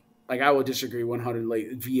 Like I will disagree 100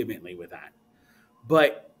 like, vehemently with that.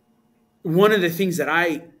 But one of the things that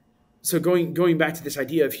I so going back to this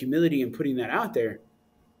idea of humility and putting that out there,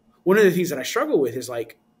 one of the things that I struggle with is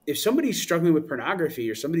like if somebody's struggling with pornography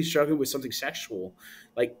or somebody's struggling with something sexual,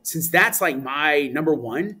 like since that's like my number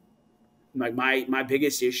one, like my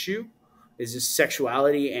biggest issue is this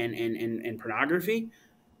sexuality and pornography.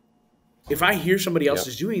 If I hear somebody Yeah, else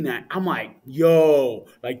is doing that, I'm like, yo,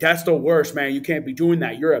 like that's the worst, man. You can't be doing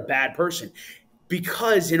that. You're a bad person.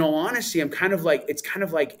 Because in all honesty, I'm kind of like, it's kind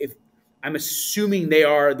of like if I'm assuming they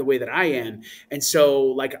are the way that I am. And so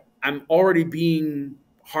like I'm already being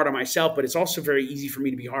hard on myself, but it's also very easy for me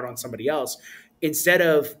to be hard on somebody else instead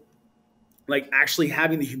of like actually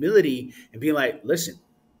having the humility and being like, listen,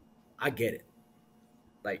 I get it.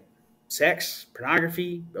 Like sex,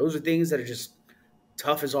 pornography, those are things that are just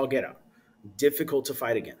tough as all get out, difficult to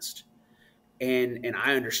fight against. And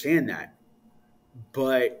I understand that.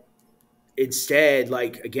 But instead,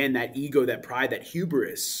 like again, that ego, that pride, that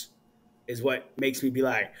hubris is what makes me be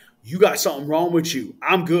like, you got something wrong with you.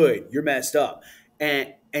 I'm good. You're messed up.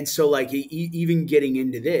 And so like even getting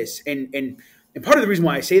into this and part of the reason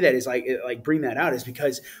why I say that is like bring that out is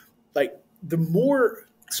because like the more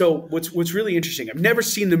so what's really interesting. I've never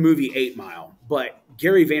seen the movie 8 Mile, but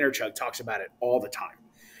Gary Vaynerchuk talks about it all the time.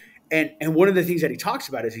 And one of the things that he talks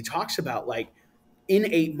about is he talks about like in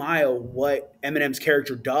 8 Mile, what Eminem's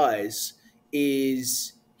character does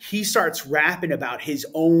is he starts rapping about his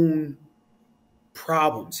own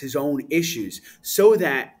problems, his own issues, so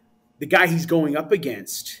that the guy he's going up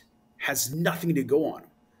against has nothing to go on.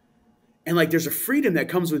 And like there's a freedom that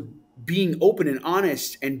comes with being open and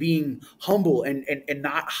honest and being humble and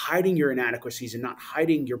not hiding your inadequacies and not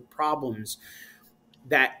hiding your problems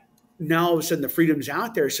that now all of a sudden the freedom's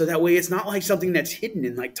out there. So that way it's not like something that's hidden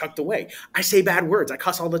and like tucked away. I say bad words. I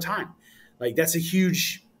cuss all the time. Like that's a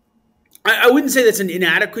huge, I wouldn't say that's an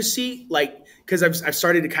inadequacy, like, because I've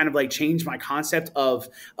started to kind of like change my concept of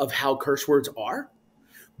how curse words are.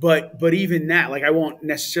 But even that, like I won't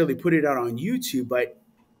necessarily put it out on YouTube, but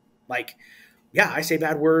like, yeah, I say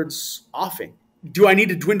bad words often. Do I need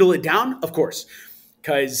to dwindle it down? Of course,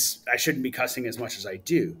 because I shouldn't be cussing as much as I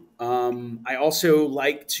do. I also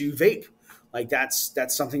like to vape. Like that's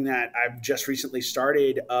something that I've just recently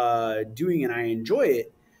started doing, and I enjoy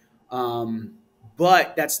it. Um,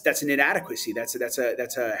 but that's an inadequacy. That's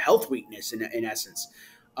a health weakness in essence.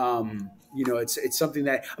 It's something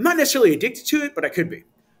that I'm not necessarily addicted to it, but I could be.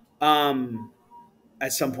 Um,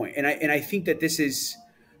 at some point. And I think that this is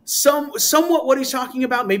somewhat what he's talking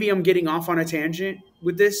about. Maybe I'm getting off on a tangent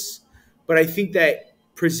with this, but I think that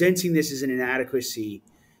presenting this as an inadequacy,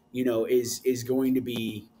 is going to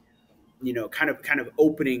be, kind of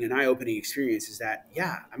opening an eye-opening experience. Is that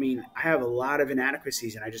yeah? I mean, I have a lot of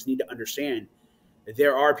inadequacies, and I just need to understand that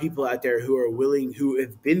there are people out there who are willing, who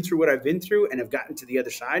have been through what I've been through and have gotten to the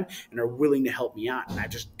other side and are willing to help me out. And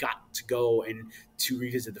I've just got to go and to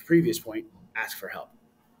revisit the previous point, ask for help.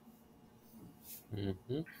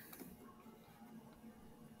 hmm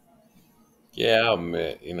yeah. I'll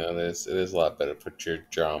admit, it is a lot better to put your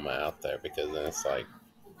drama out there because then it's like,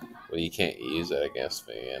 well, you can't use that against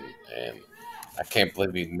me, and I can't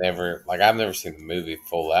believe you've never like I've never seen the movie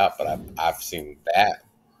full out, but I've seen that.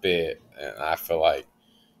 bit, and I feel like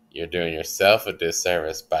you're doing yourself a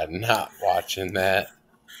disservice by not watching that.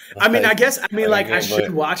 I mean, I Like, guess I mean like I like I can't believe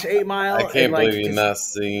should watch Eight I Mile and can't believe like you're because not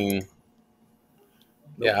seeing.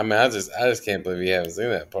 Yeah, nope. I mean, I just can't believe you haven't seen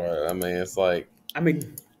that part. I mean, it's like I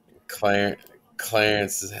mean, Clarence.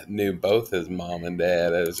 Clarence knew both his mom and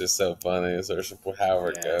dad. It was just so funny. It's sort of however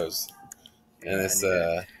it yeah, goes, and yeah, I it's need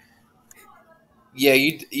to. yeah.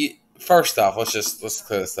 You first off, let's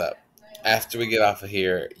clear this up. After we get off of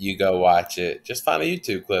here, you go watch it. Just find a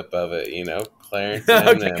YouTube clip of it. Clarence and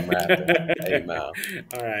Eminem rapping Eight Okay. Mile.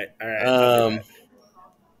 All right. I'll do Um, that.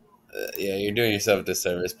 yeah, you're doing yourself a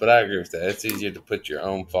disservice, but I agree with that. It's easier to put your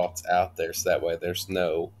own thoughts out there, so that way there's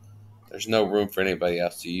no room for anybody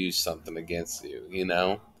else to use something against you.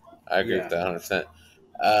 I agree with Yeah, that 100%.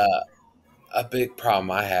 Uh, a big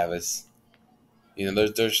problem I have is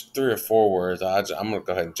there's three or four words. I'm gonna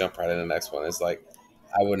go ahead and jump right in the next one. It's like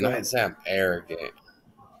I would go not ahead. say I'm arrogant,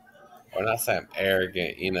 or not say I'm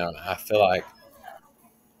arrogant.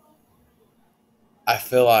 I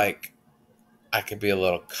feel like I could be a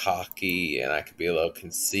little cocky and I could be a little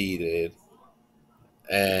conceited.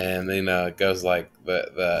 And it goes like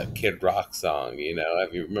the Kid Rock song.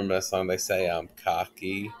 If you remember that song, they say I'm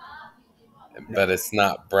cocky, but No. it's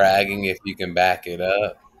not bragging if you can back it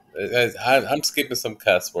up. I'm skipping some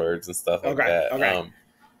cuss words and stuff like Okay. that. Okay.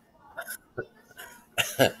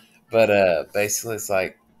 But basically, it's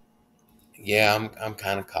like, yeah, I'm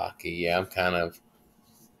kind of cocky. Yeah, I'm kind of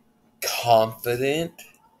confident.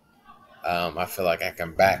 I feel like I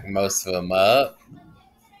can back most of them up,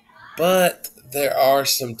 but there are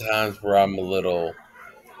some times where I'm a little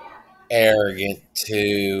arrogant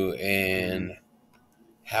too Mhm. in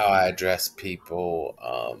how I address people.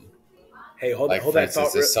 Hey, Like hold for that instance,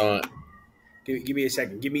 thought. if someone, Give me a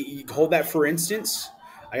second. Hold that. For instance,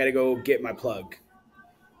 I gotta go get my plug.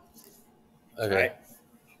 All okay, right.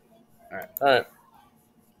 All right. all right.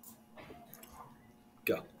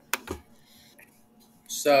 Go.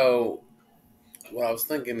 So what I was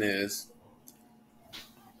thinking is,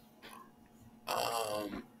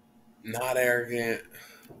 um, not arrogant,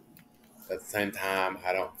 but at the same time,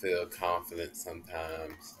 I don't feel confident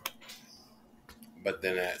sometimes. But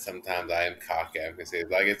then sometimes I am cocky. I can say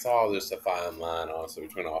like it's all just a fine line, also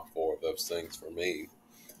between all four of those things for me.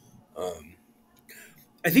 Um,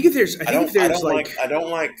 I I think if don't. I there's don't like. like I don't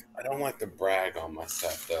like. I don't like to brag on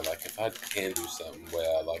myself though. Like if I can do something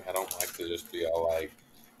well, like I don't like to just be all like,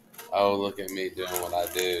 "Oh, look at me doing what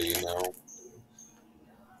I do,"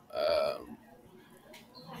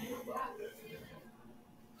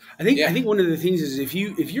 I Yeah, think one of the things is if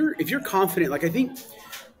you're confident, like I think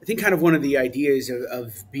kind of one of the ideas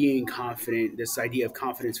of being confident, this idea of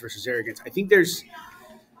confidence versus arrogance. I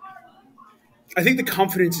think the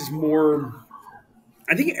confidence is more.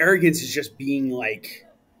 I think arrogance is just being like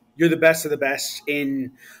you're the best of the best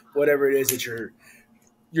in whatever it is that you're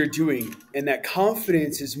doing, and that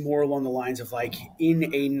confidence is more along the lines of like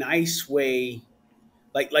in a nice way,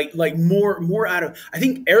 like more out of. I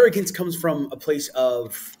think arrogance comes from a place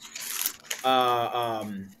of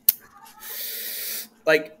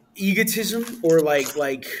like egotism or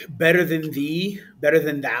like better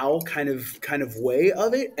than thou kind of way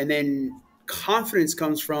of it, and then confidence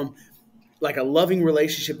comes from like a loving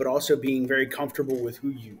relationship but also being very comfortable with who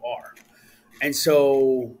you are. And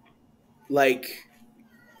so like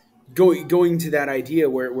going to that idea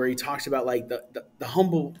where he talks about like the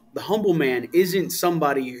humble man isn't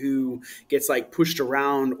somebody who gets like pushed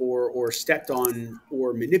around or stepped on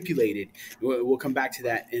or manipulated. We'll come back to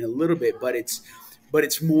that in a little bit, but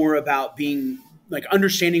it's more about being like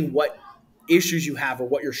understanding what issues you have or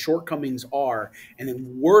what your shortcomings are and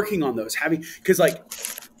then working on those, having because like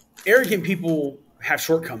arrogant people have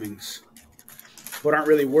shortcomings but aren't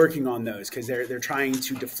really working on those because they're trying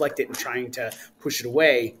to deflect it and trying to push it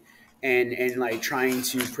away and like trying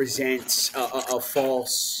to present a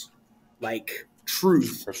false like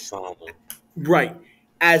truth, persona. right?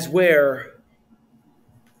 As where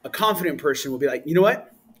a confident person will be like, you know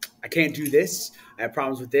what, I can't do this, I have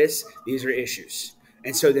problems with this, these are issues.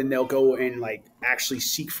 And so then they'll go and like actually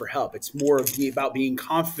seek for help. It's more about being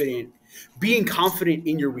confident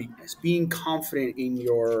in your weakness, being confident in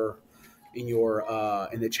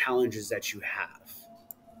the challenges that you have.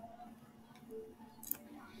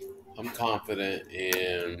 I'm confident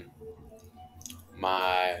in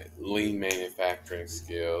my lean manufacturing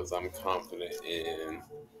skills. I'm confident in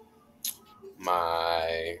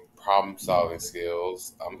my problem solving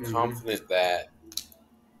skills. I'm Mm-hmm. confident that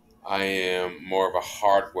I am more of a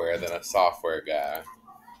hardware than a software guy.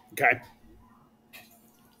 Okay.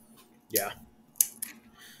 Yeah.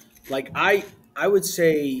 Like I would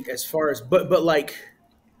say as far as but like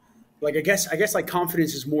like I guess like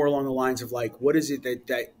confidence is more along the lines of like what is it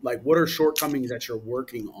that like what are shortcomings that you're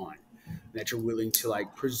working on that you're willing to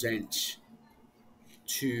like present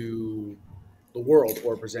to the world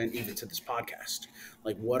or present even to this podcast?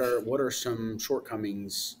 Like what are some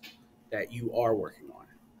shortcomings that you are working on?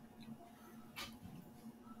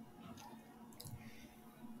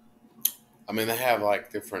 I mean, they have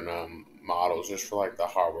like different models just for like the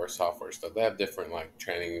hardware, software stuff. They have different like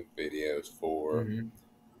training videos Mm-hmm.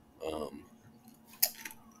 um,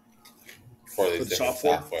 for For these the different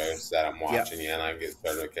software? softwares that I'm Yeah. watching. Yeah, and I get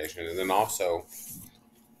certification, and then also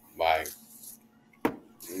like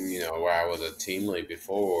where I was a team lead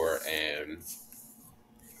before, and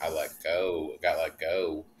got let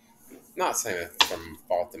go. Not saying it's from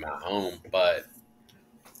fault of my own, but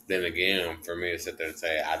then again, for me to sit there and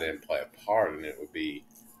say I didn't play a part in it would be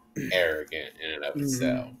arrogant in and of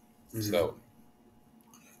itself. Mm-hmm. Mm-hmm. So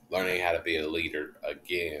learning how to be a leader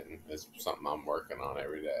again is something I'm working on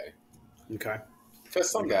every day. Okay. Because I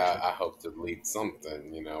someday gotcha. I hope to lead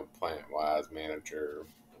something, plant wise, manager,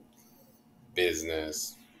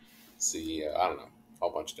 business, CEO. I don't know, a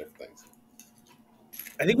whole bunch of different things.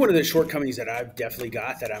 I think one of the shortcomings that I've definitely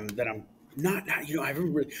got that I'm not I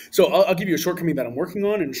haven't really. So I'll give you a shortcoming that I'm working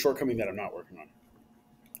on and a shortcoming that I'm not working on.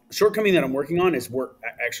 The shortcoming that I'm working on is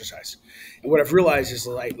exercise, and what I've realized is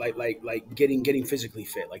like getting physically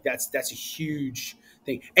fit. Like that's a huge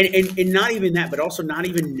thing, and not even that, but also not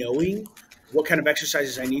even knowing what kind of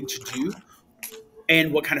exercises I need to do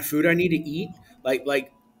and what kind of food I need to eat.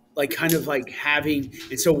 Like kind of like having,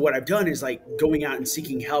 and so what I've done is like going out and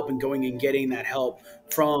seeking help and going and getting that help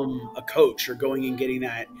from a coach or going and getting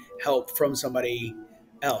that help from somebody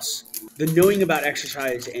else. The knowing about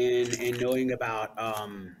exercise and knowing about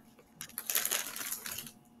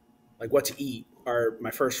like what to eat are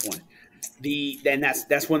my first one. Then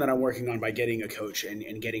that's one that I'm working on by getting a coach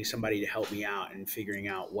and getting somebody to help me out and figuring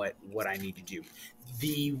out what I need to do.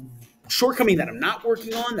 The shortcoming that I'm not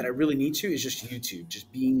working on that I really need to is just YouTube,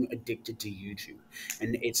 just being addicted to YouTube.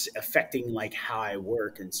 And it's affecting like how I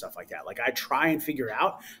work and stuff like that. Like I try and figure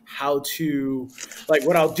out how to, like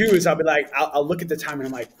what I'll do is I'll be like, I'll look at the time and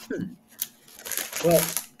I'm like, well,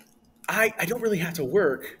 I don't really have to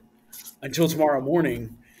work until tomorrow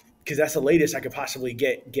morning because that's the latest I could possibly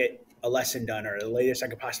get a lesson done, or the latest I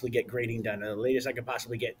could possibly get grading done, or the latest I could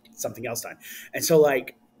possibly get something else done. And so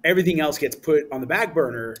like everything else gets put on the back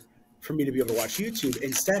burner for me to be able to watch YouTube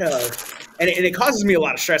instead of, and it causes me a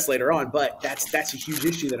lot of stress later on, but that's a huge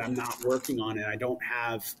issue that I'm not working on, and I don't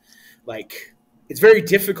have like, it's very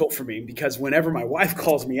difficult for me because whenever my wife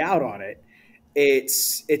calls me out on it,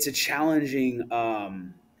 it's a challenging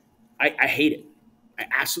I hate it. I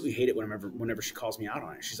absolutely hate it whenever she calls me out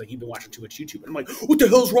on it. She's like, "You've been watching too much YouTube." And I'm like, "What the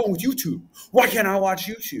hell's wrong with YouTube? Why can't I watch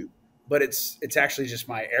YouTube?" But it's actually just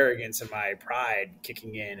my arrogance and my pride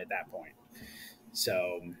kicking in at that point.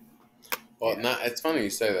 So, Well, yeah, not. It's funny you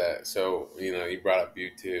say that. So you brought up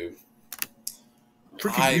YouTube.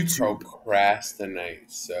 freaking I YouTube.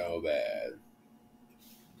 procrastinate so bad.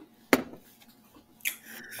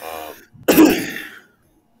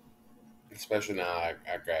 Especially now I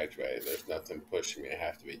graduated. There's nothing pushing me. I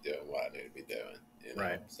have to be doing what I need to be doing,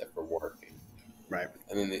 Right, except for working. right.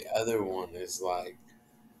 And then the other one is like,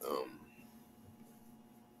 um,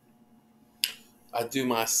 I do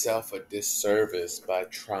myself a disservice by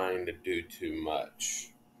trying to do too much.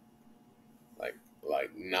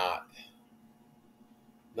 Like not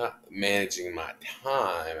managing my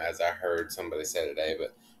time, as I heard somebody say today,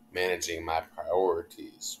 but managing my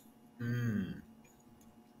priorities. Mm,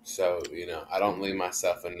 So, I don't leave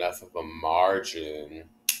myself enough of a margin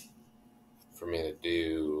for me to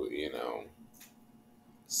do,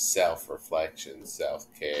 self reflection, self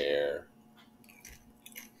care,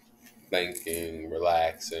 thinking,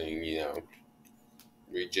 relaxing,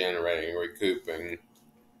 regenerating, recouping,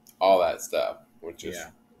 all that stuff, which is, yeah.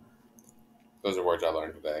 those are words I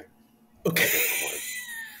learned today. Okay. Different words.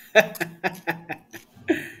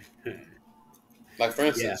 Like, for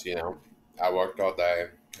Yeah. instance, I worked all day,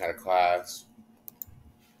 had a class,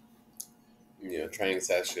 training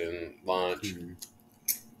session, lunch, Mm,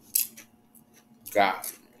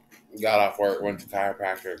 got got off work, went to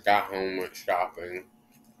chiropractor, got home, went shopping,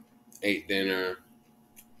 ate dinner,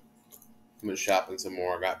 went shopping some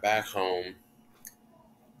more, got back home,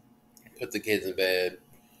 put the kids in bed,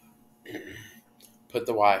 put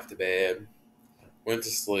the wife to bed, went to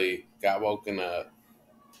sleep, got woken up,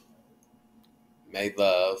 made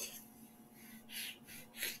love,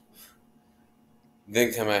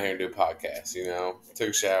 then come out here and do podcasts, took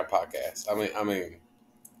a shower, podcast. I mean,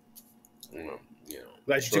 you know,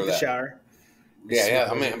 Glad you sure took the that. shower. Yeah, This yeah.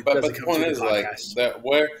 smoke I mean, but doesn't the come point through the is like podcast. that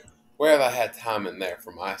where where have I had time in there for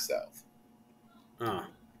myself? Uh,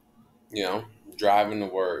 You know, driving to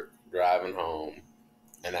work, driving home,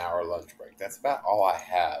 an hour lunch break. That's about all I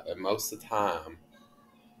have. And most of the time,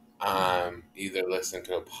 I'm either listening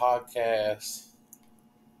to a podcast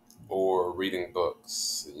or reading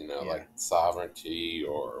books, yeah. like Sovereignty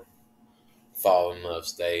or Fall in Love,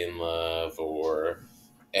 Stay in Love, or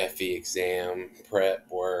FE exam prep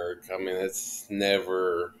work. I mean, it's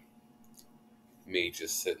never me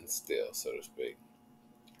just sitting still, so to speak.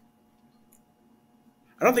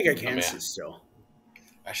 I don't think I I can mean, sit still.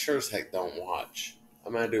 I sure as heck don't watch. I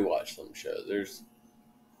mean, I do watch some shows. There's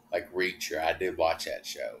like Reacher. I did watch that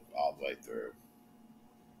show all the way through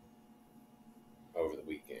over the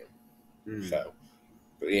weekend. Mm. So,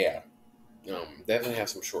 but yeah, definitely have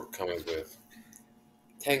some shortcomings with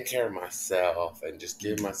taking care of myself and just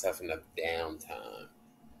giving myself enough downtime.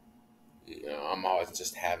 I'm always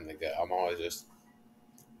just having to go. I'm always just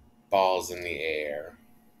balls in the air.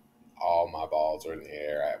 All my balls are in the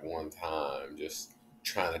air at one time, just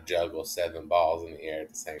trying to juggle 7 balls in the air at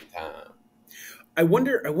the same time. I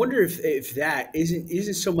wonder. I wonder if that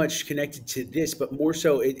isn't so much connected to this, but more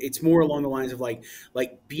so it's more along the lines of like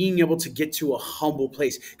being able to get to a humble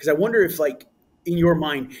place. Because I wonder if like in your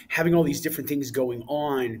mind having all these different things going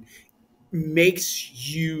on makes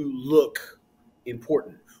you look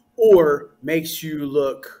important or makes you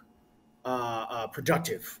look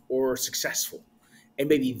productive or successful, and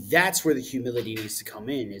maybe that's where the humility needs to come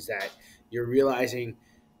in. Is that you're realizing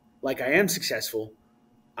like I am successful,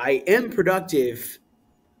 I am productive,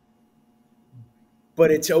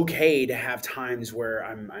 but it's okay to have times where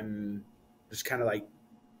I'm just kind of like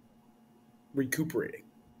recuperating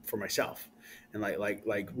for myself and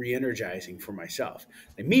like re-energizing for myself.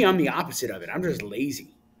 Like me, I'm the opposite of it. I'm just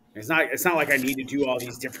lazy. It's not like I need to do all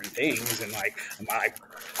these different things and like I'm like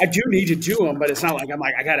I do need to do them, but it's not like I'm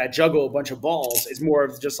like I gotta juggle a bunch of balls. It's more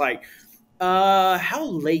of just like how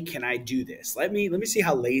late can I do this? Let me see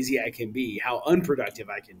how lazy I can be, how unproductive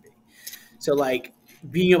I can be. So like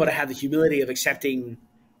being able to have the humility of accepting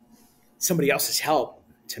somebody else's help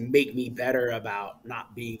to make me better about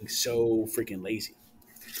not being so freaking lazy.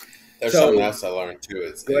 There's something So else I learned too.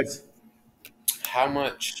 It's good. it's how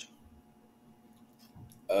much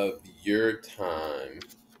of your time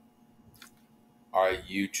are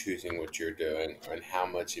you choosing what you're doing, and how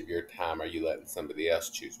much of your time are you letting somebody else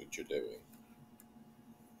choose what you're doing?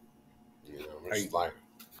 Are It's you like,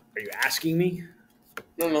 are you asking me?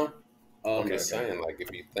 no, no. Oh, I'm okay, just okay. saying, like,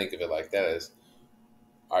 if you think of it like that, is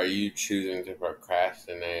are you choosing to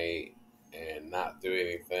procrastinate and not do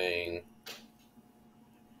anything?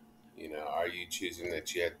 Are you choosing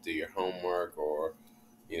that you have to do your homework or,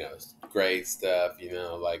 grade stuff?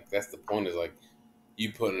 Like, that's the point is like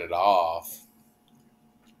you putting it off,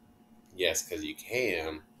 yes, because you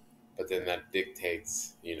can, but then that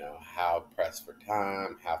dictates, how pressed for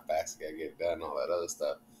time, how fast you gotta get it done, all that other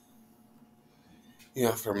stuff.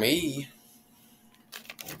 For me,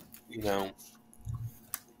 you know,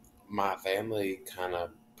 my family kind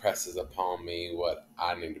of presses upon me what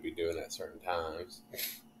I need to be doing at certain times.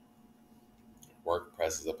 Work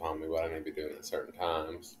presses upon me what I need to be doing at certain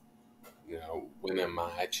times. When am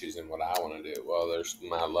I choosing what I want to do? Well, there's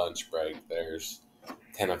my lunch break. There's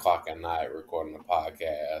 10 o'clock at night recording a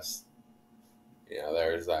podcast.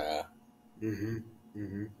 There's Mm-hmm.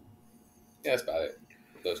 Mm-hmm. yeah, that's about it.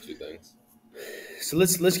 Those two things. So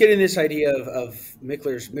let's get in this idea of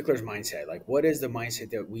Michler's mindset. Like, what is the mindset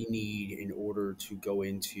that we need in order to go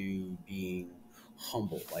into being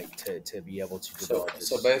humble, like to be able to So, develop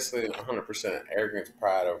so this? basically, 100% arrogance,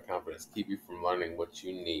 pride, overconfidence keep you from learning what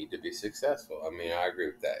you need to be successful. I mean, I agree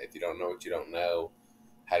with that. If you don't know what you don't know,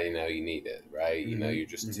 how do you know you need it, right? Mm-hmm. You're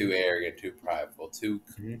just Mm-hmm. too arrogant, too prideful, too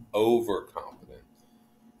Mm-hmm. overconfident.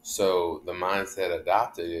 So the mindset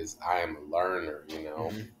adopted is I am a learner,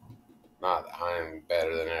 Mm-hmm. not I'm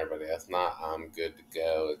better than everybody else, not I'm good to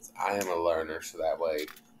go. It's I am a learner. So that way,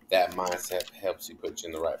 that mindset helps you put you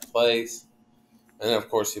in the right place. And then, of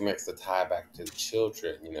course, he makes the tie back to the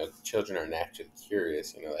children. Children are naturally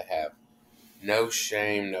curious. They have no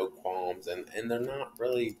shame, no qualms, and they're not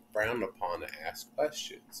really frowned upon to ask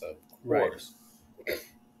questions. So, of Right. course,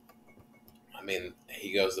 I mean,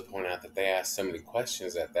 he goes to point out that they ask so many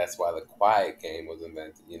questions that's why the quiet game was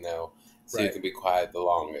invented, so you Right. can be quiet the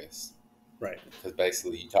longest. Right. Because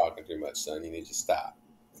basically, you're talking too much, son. You need to stop.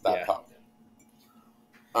 Stop Yeah. talking.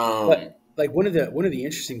 But like one of the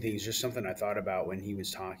interesting things, just something I thought about when he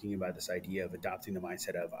was talking about this idea of adopting the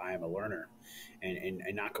mindset of I am a learner, and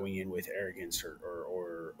not going in with arrogance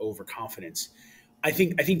or overconfidence. I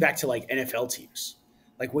think back to like NFL teams,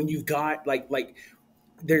 like when you've got like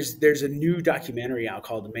there's a new documentary out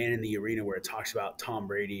called The Man in the Arena where it talks about Tom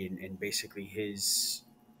Brady and basically his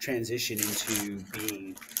transition into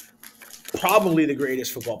being probably the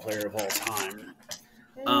greatest football player of all time.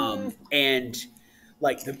 And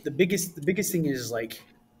like the biggest thing is like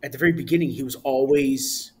at the very beginning he was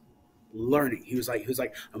always learning. He was like,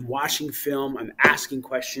 I'm watching film, I'm asking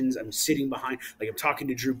questions, I'm sitting behind, like I'm talking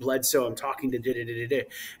to Drew Bledsoe, I'm talking to da da da da.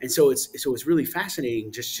 And so it's really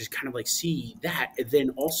fascinating just kind of like see that, and then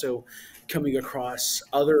also coming across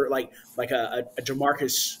other like a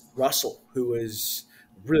Jamarcus Russell who was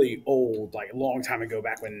really old, like a long time ago,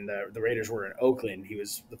 back when the Raiders were in Oakland. He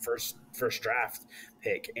was the first draft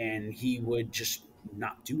pick, and he would just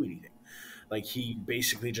not do anything. Like he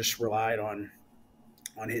basically just relied on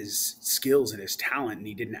his skills and his talent, and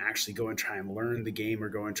he didn't actually go and try and learn the game or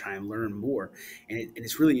go and try and learn more. And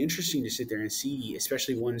it's really interesting to sit there and see,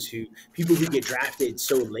 especially people who get drafted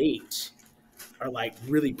so late are like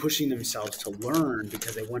really pushing themselves to learn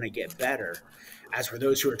because they want to get better. As for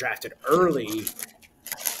those who are drafted early,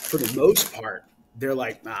 for the most part, they're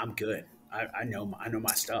like, nah, I'm good. I know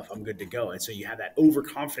my stuff. I'm good to go. And so you have that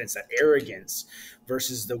overconfidence, that arrogance,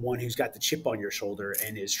 versus the one who's got the chip on your shoulder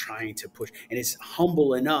and is trying to push and is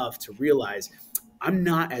humble enough to realize I'm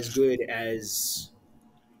not as good as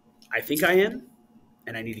I think I am,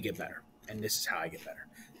 and I need to get better. And this is how I get better,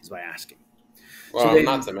 is by asking. So Well,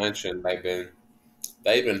 not then, to mention they've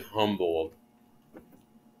been humbled,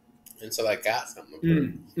 and so they got something to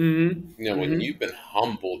prove. When mm-hmm. you've been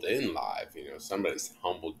humbled in life, somebody's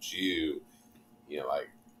humbled you. Like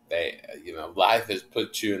life has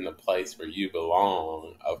put you in the place where you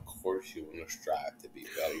belong. Of course, you want to strive to be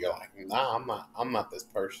better. You're like, nah, I'm not. I'm not this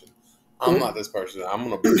person. I'm Well, not this person. I'm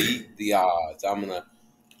gonna beat the odds. I'm gonna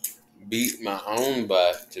beat my own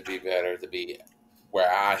butt to be better, to be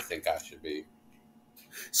where I think I should be.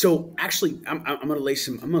 so actually, I'm gonna lay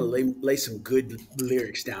some good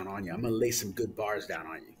lyrics down on you. I'm gonna lay some good bars down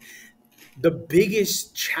on you. The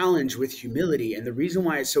biggest challenge with humility, and the reason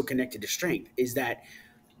why it's so connected to strength, is that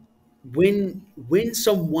when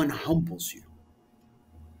someone humbles you,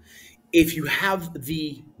 if you have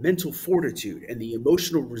the mental fortitude and the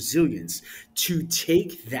emotional resilience to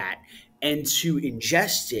take that and to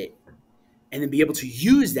ingest it and then be able to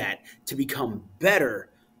use that to become better,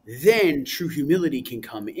 then true humility can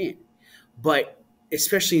come in. But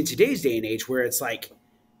especially in today's day and age where it's like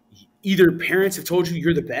either parents have told you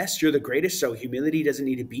you're the best, you're the greatest, so humility doesn't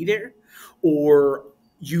need to be there, or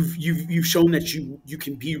you've shown that you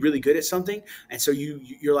can be really good at something, and so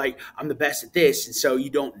you're like, I'm the best at this, and so you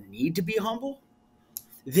don't need to be humble.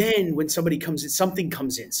 Then when somebody comes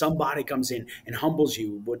in and humbles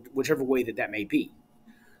you, whichever way that may be,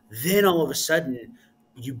 then all of a sudden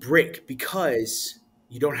you break because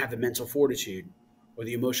you don't have the mental fortitude or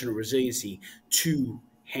the emotional resiliency to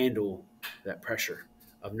handle that pressure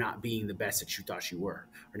of not being the best that you thought you were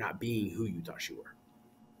or not being who you thought you were.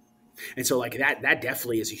 And so like that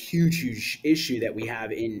definitely is a huge issue that we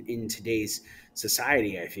have in today's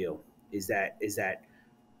society. I feel is that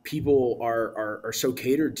people are so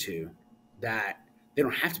catered to that they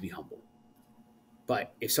don't have to be humble.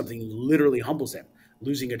 But if something literally humbles them,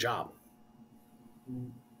 losing a job,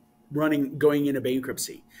 going into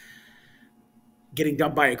bankruptcy, getting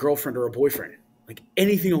dumped by a girlfriend or a boyfriend, like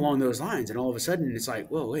anything along those lines, and all of a sudden it's like,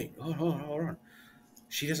 whoa, wait, hold on,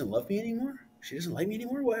 she doesn't love me anymore. She doesn't like me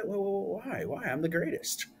anymore. Why? I'm the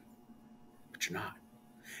greatest, but you're not.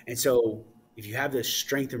 And so, if you have the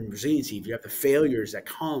strength and resiliency, if you have the failures that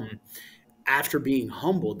come after being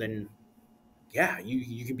humbled, then yeah,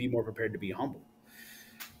 you can be more prepared to be humble.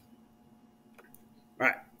 All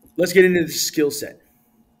right, let's get into the skill set.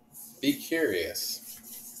 Be curious.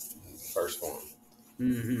 First one.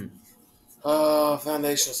 Mm-hmm.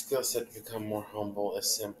 Foundational skill set to become more humble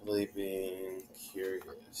is simply being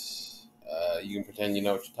curious. You can pretend you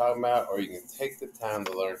know what you're talking about, or you can take the time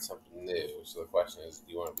to learn something new. So the question is,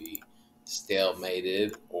 do you want to be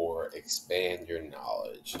stalemated or expand your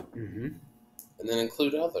knowledge? Mm-hmm. And then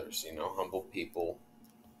include others, humble people,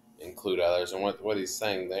 include others. And what he's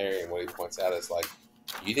saying there and what he points out is like,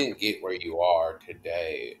 you didn't get where you are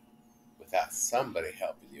today without somebody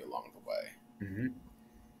helping you along the way. Mm-hmm.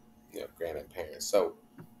 Granted parents. So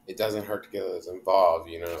it doesn't hurt to get others involved.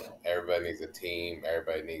 Everybody needs a team.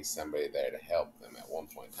 Everybody needs somebody there to help them at one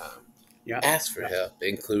point in time. Yep. Ask for help.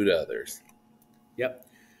 Include others. Yep.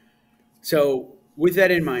 So with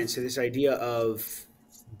that in mind, so this idea of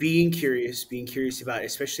being curious about,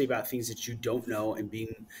 especially about things that you don't know, and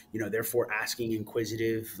being, therefore asking,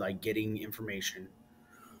 inquisitive, like getting information,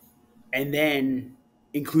 and then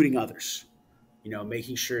including others,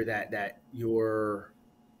 making sure that you're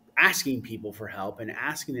asking people for help and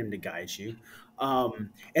asking them to guide you. And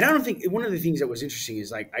I don't think one of the things that was interesting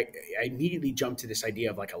is like I immediately jumped to this idea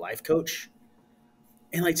of like a life coach.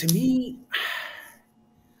 And like to me,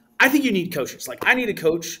 I think you need coaches. Like I need a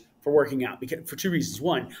coach for working out because for two reasons.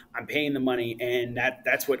 One, I'm paying the money and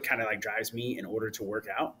that's what kind of like drives me in order to work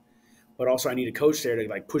out. But also I need a coach there to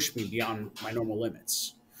like push me beyond my normal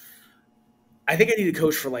limits. I think I need a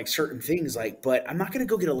coach for like certain things, like, but I'm not gonna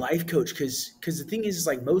go get a life coach because the thing is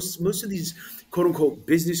like most of these quote unquote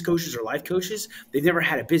business coaches or life coaches, they've never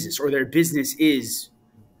had a business or their business is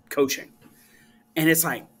coaching, and it's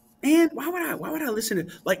like, man, why would I listen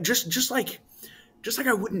to like just like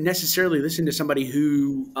I wouldn't necessarily listen to somebody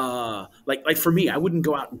who like for me, I wouldn't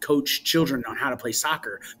go out and coach children on how to play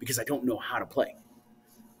soccer because I don't know how to play,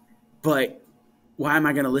 but why am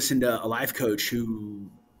I going to listen to a life coach who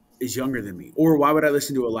is younger than me? Or why would I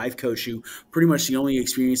listen to a life coach who pretty much the only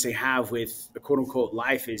experience they have with a quote unquote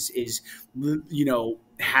life is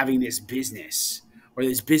having this business or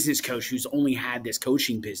this business coach who's only had this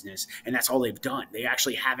coaching business and that's all they've done. They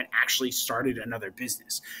actually haven't actually started another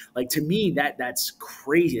business. Like to me, that's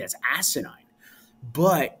crazy. That's asinine.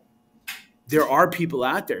 But there are people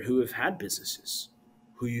out there who have had businesses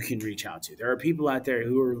who you can reach out to. There are people out there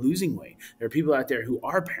who are losing weight. There are people out there who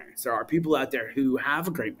are parents. There are people out there who have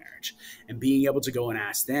a great marriage, and being able to go and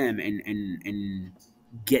ask them and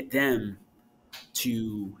get them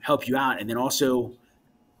to help you out. And then also,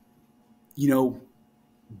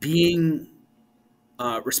 being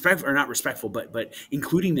respectful or not respectful, but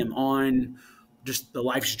including them on just the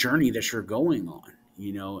life's journey that you're going on,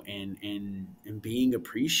 and being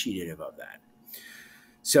appreciative of that.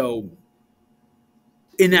 So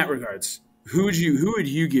in that regards, who would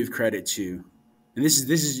you give credit to? And this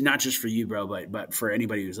is not just for you, bro, but for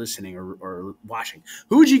anybody who's listening or watching.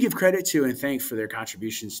 Who would you give credit to and thank for their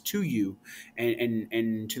contributions to you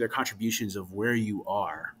and to their contributions of where you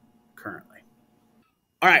are currently?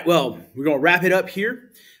 All right, well, we're going to wrap it up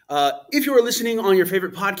here. If you are listening on your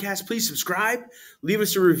favorite podcast, please subscribe, leave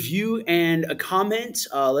us a review and a comment.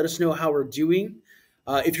 Let us know how we're doing.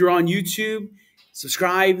 If you're on YouTube,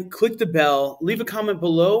 subscribe, click the bell, leave a comment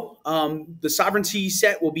below. The sovereignty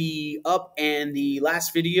set will be up, and the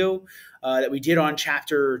last video that we did on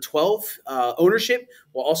chapter 12, ownership,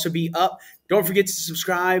 will also be up. Don't forget to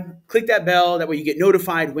subscribe, click that bell. That way you get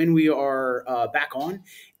notified when we are back on.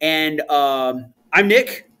 And I'm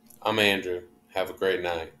Nick. I'm Andrew. Have a great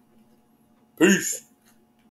night. Peace.